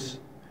streams?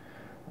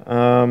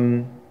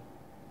 Not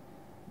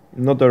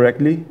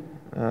directly.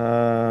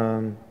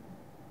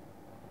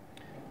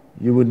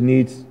 You would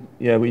need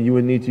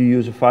to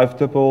use a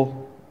 5-tuple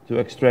to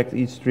extract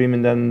each stream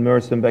and then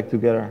merge them back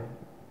together.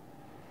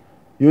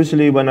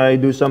 Usually when I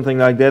do something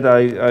like that,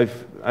 I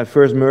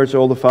first merge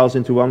all the files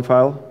into one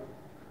file,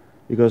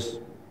 because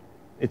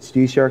it's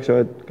tshark,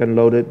 so it can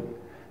load it,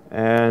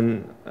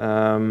 and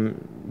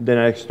then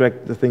I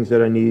extract the things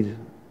that I need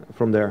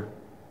from there.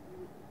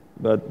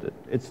 but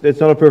it's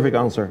not a perfect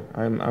answer.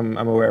 I'm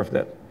aware of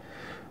that.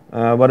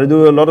 What I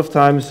do a lot of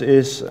times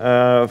is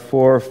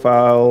for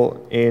file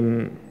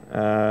in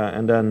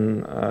and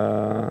then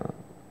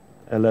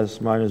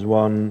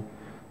ls-1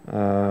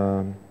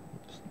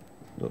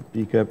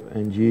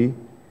 .pcap-ng,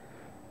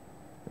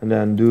 and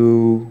then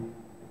do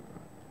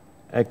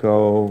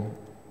echo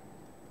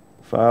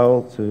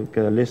file to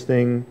get a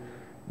listing,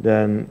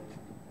 then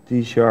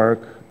tshark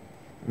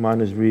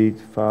 -read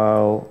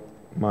file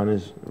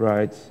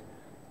 -write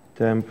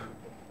temp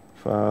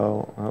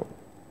file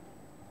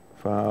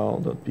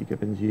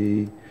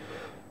file.pcap-ng,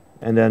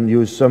 and then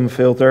use some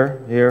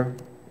filter here,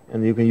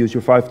 and you can use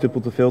your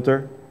 5-tuple to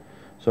filter.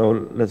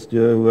 So let's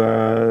do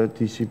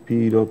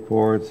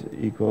tcp.port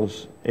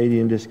equals 80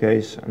 in this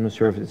case. I'm not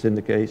sure if it's in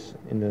the case,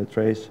 in the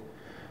trace.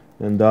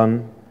 Then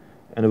done,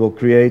 and it will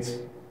create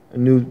a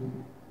new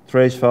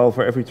trace file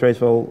for every trace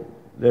file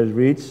that it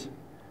reads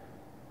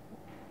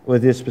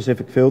with this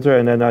specific filter,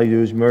 and then I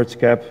use merge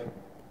cap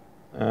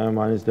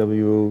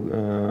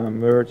 -w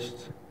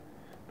merged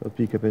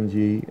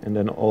 .pcap-ng, and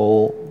then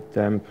all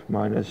temp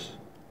minus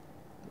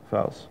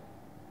files.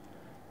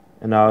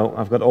 And now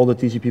I've got all the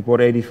TCP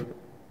port 80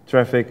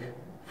 traffic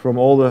from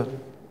all the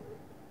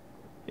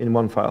in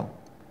one file.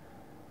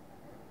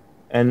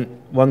 And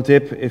one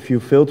tip, if you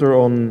filter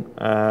on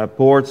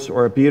ports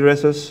or IP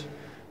addresses,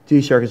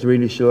 tshark is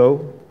really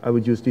slow. I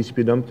would use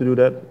TCP dump to do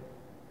that.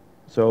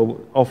 So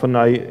often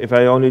if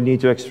I only need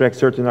to extract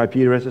certain IP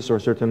addresses or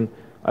certain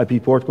IP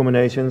port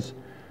combinations,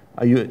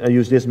 I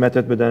use this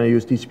method, but then I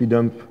use TCP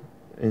dump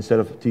instead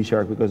of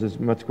tshark because it's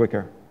much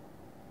quicker.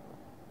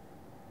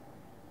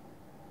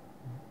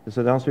 Does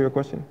that answer your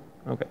question?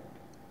 Okay.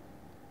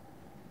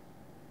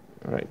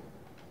 All right.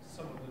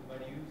 Some of the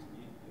values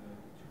need two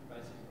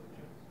passive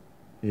functions.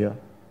 Yeah.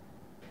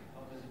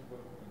 How does it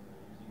work when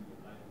using the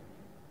live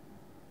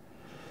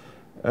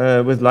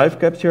capture? With live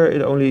capture,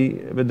 it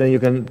only, but then you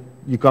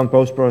can't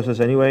post-process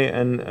anyway,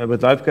 and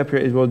with live capture,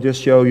 it will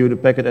just show you the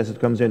packet as it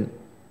comes in.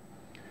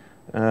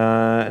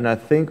 And I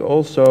think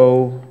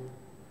also,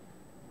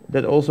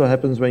 that also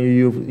happens when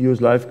you use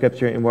live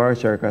capture in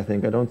Wireshark, I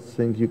think. I don't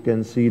think you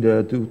can see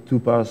the two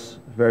pass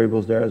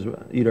variables there as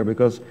well, either,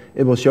 because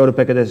it will show the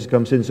packet as it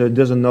comes in, so it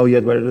doesn't know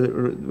yet where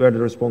the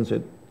response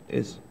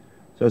is.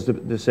 So it's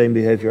the same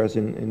behavior as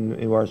in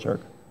Wireshark.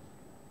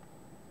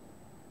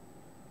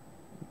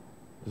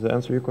 Does that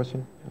answer your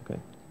question? Okay.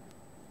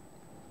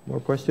 More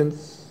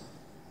questions?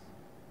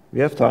 We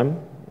have time,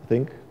 I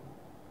think.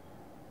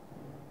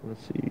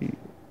 Let's see.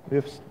 We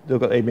have still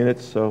got 8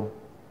 minutes, so.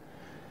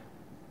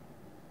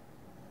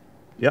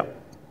 Yeah.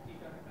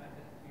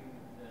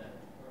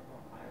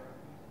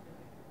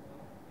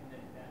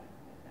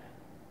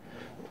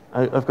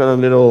 I've got a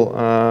little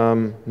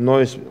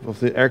noise of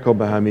the airco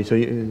behind me, so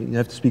you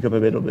have to speak up a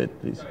little bit,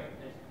 please. Sorry,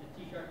 does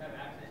the tshark have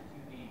access to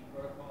the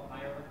protocol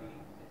hierarchy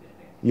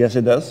statistics? Yes,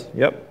 it does.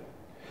 Yep.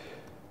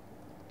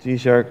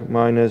 tshark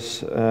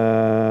minus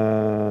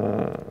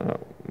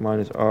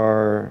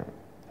R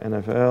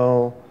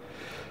NFL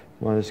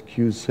minus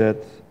QZ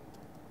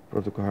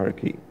protocol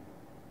hierarchy.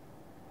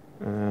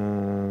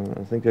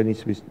 I think there needs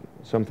to be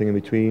something in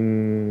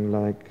between,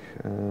 like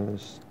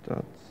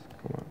stat.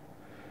 Come on.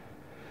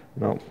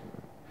 No.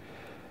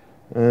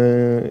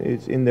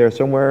 It's in there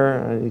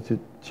somewhere. I need to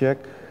check.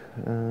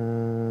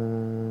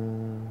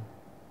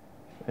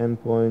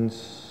 Endpoints,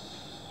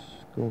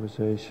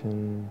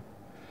 conversation.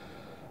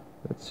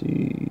 Let's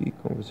see,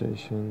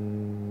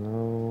 conversation,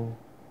 no.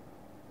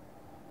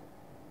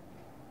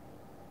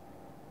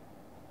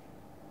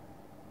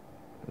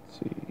 Let's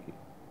see.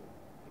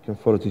 You can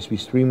follow TCP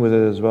stream with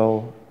it as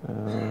well.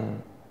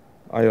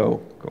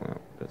 IO,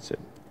 that's it.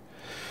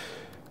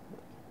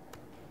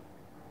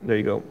 There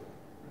you go.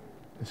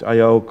 It's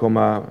IO,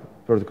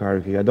 protocol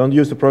hierarchy. I don't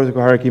use the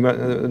protocol hierarchy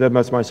that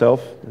much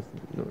myself,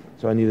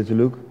 so I needed to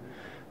look.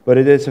 But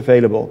it is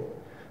available.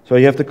 So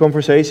you have the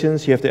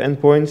conversations, you have the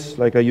endpoints,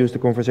 like I used the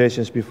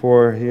conversations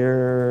before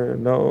here.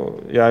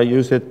 No, yeah, I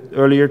used it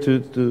earlier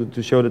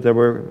to show that there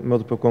were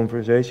multiple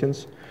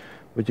conversations.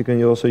 But you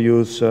can also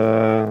use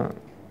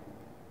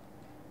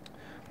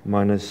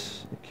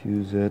minus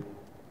QZ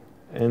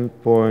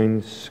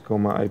endpoints,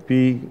 IP.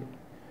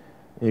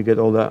 And you get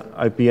all the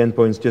IP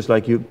endpoints just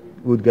like you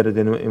would get it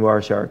in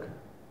Wireshark.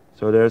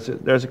 So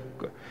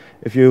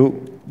if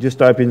you just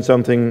type in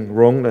something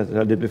wrong that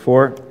I did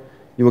before,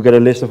 you will get a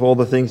list of all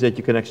the things that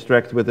you can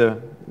extract with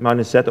the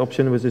 -z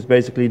option, which is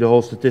basically the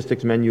whole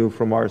statistics menu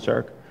from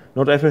Wireshark.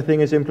 Not everything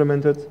is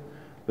implemented,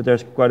 but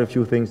there's quite a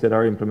few things that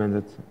are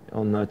implemented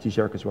on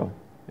tshark as well.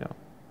 Yeah.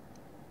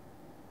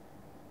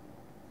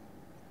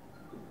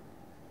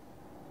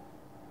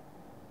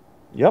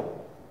 Yep.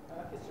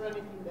 Is there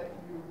anything that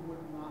you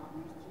would not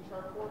use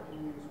tshark for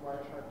and use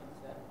Wireshark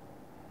instead?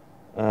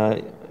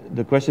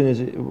 The question is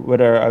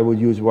whether I would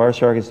use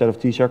Wireshark instead of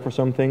tshark for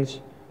some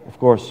things. Of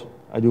course,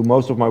 I do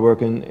most of my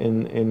work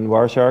in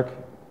Wireshark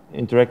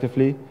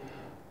interactively,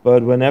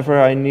 but whenever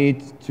I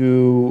need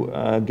to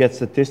get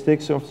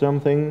statistics of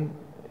something,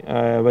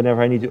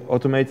 whenever I need to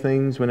automate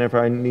things, whenever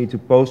I need to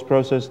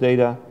post-process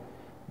data,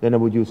 then I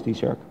would use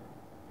tshark.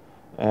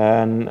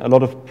 and a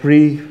lot of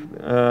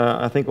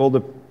I think all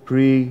the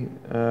pre-work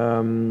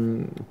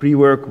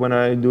when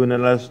I do an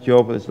analysis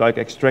job is like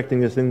extracting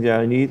the things that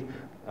I need.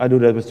 I do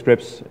that with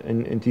scripts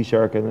in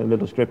tshark and a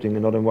little scripting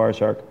and not in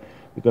Wireshark,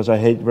 because I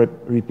hate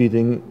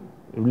repeating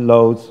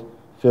loads,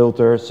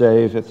 filter,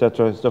 save,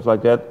 etc., stuff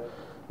like that.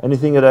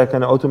 Anything that I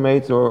can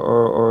automate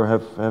or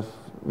have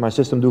my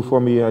system do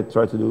for me, I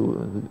try to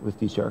do with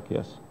tshark,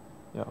 yes.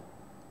 Yeah.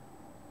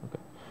 Okay.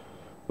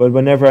 But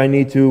whenever I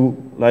need to,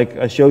 like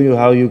I show you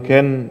how you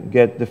can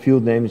get the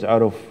field names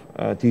out of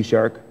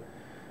tshark,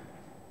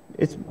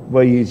 it's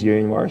way easier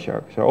in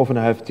Wireshark. So often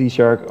I have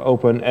tshark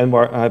open and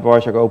I have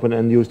Wireshark open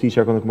and use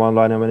tshark on the command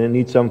line, and when I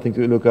need something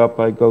to look up,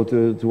 I go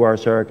to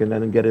Wireshark and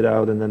then get it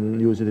out and then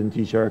use it in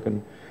tshark,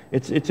 and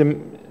it's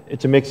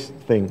a mixed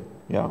thing,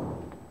 yeah.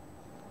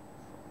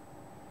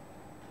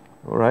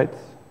 All right.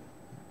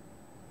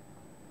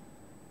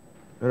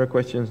 Other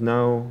questions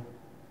now?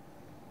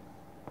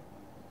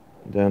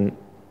 Then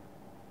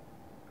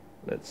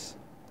let's.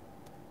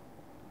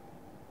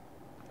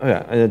 Oh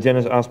yeah,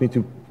 Janice asked me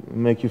to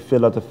make you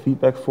fill out a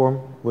feedback form,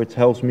 which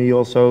helps me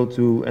also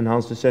to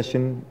enhance the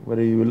session.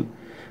 Whether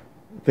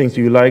things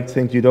you liked,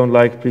 things you don't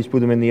like, please put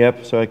them in the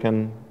app so I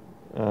can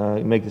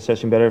make the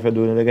session better if I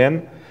do it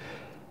again.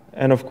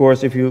 And of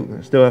course, if you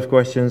still have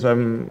questions,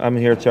 I'm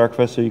here at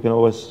SharkFest, so you can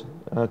always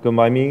come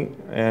by me.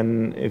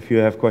 And if you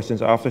have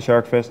questions after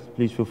SharkFest,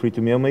 please feel free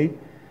to mail me.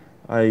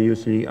 I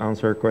usually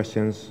answer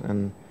questions,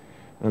 and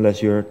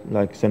unless you're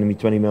like sending me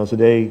 20 mails a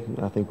day,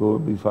 I think we'll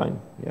be fine.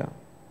 Yeah.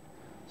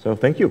 So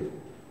thank you.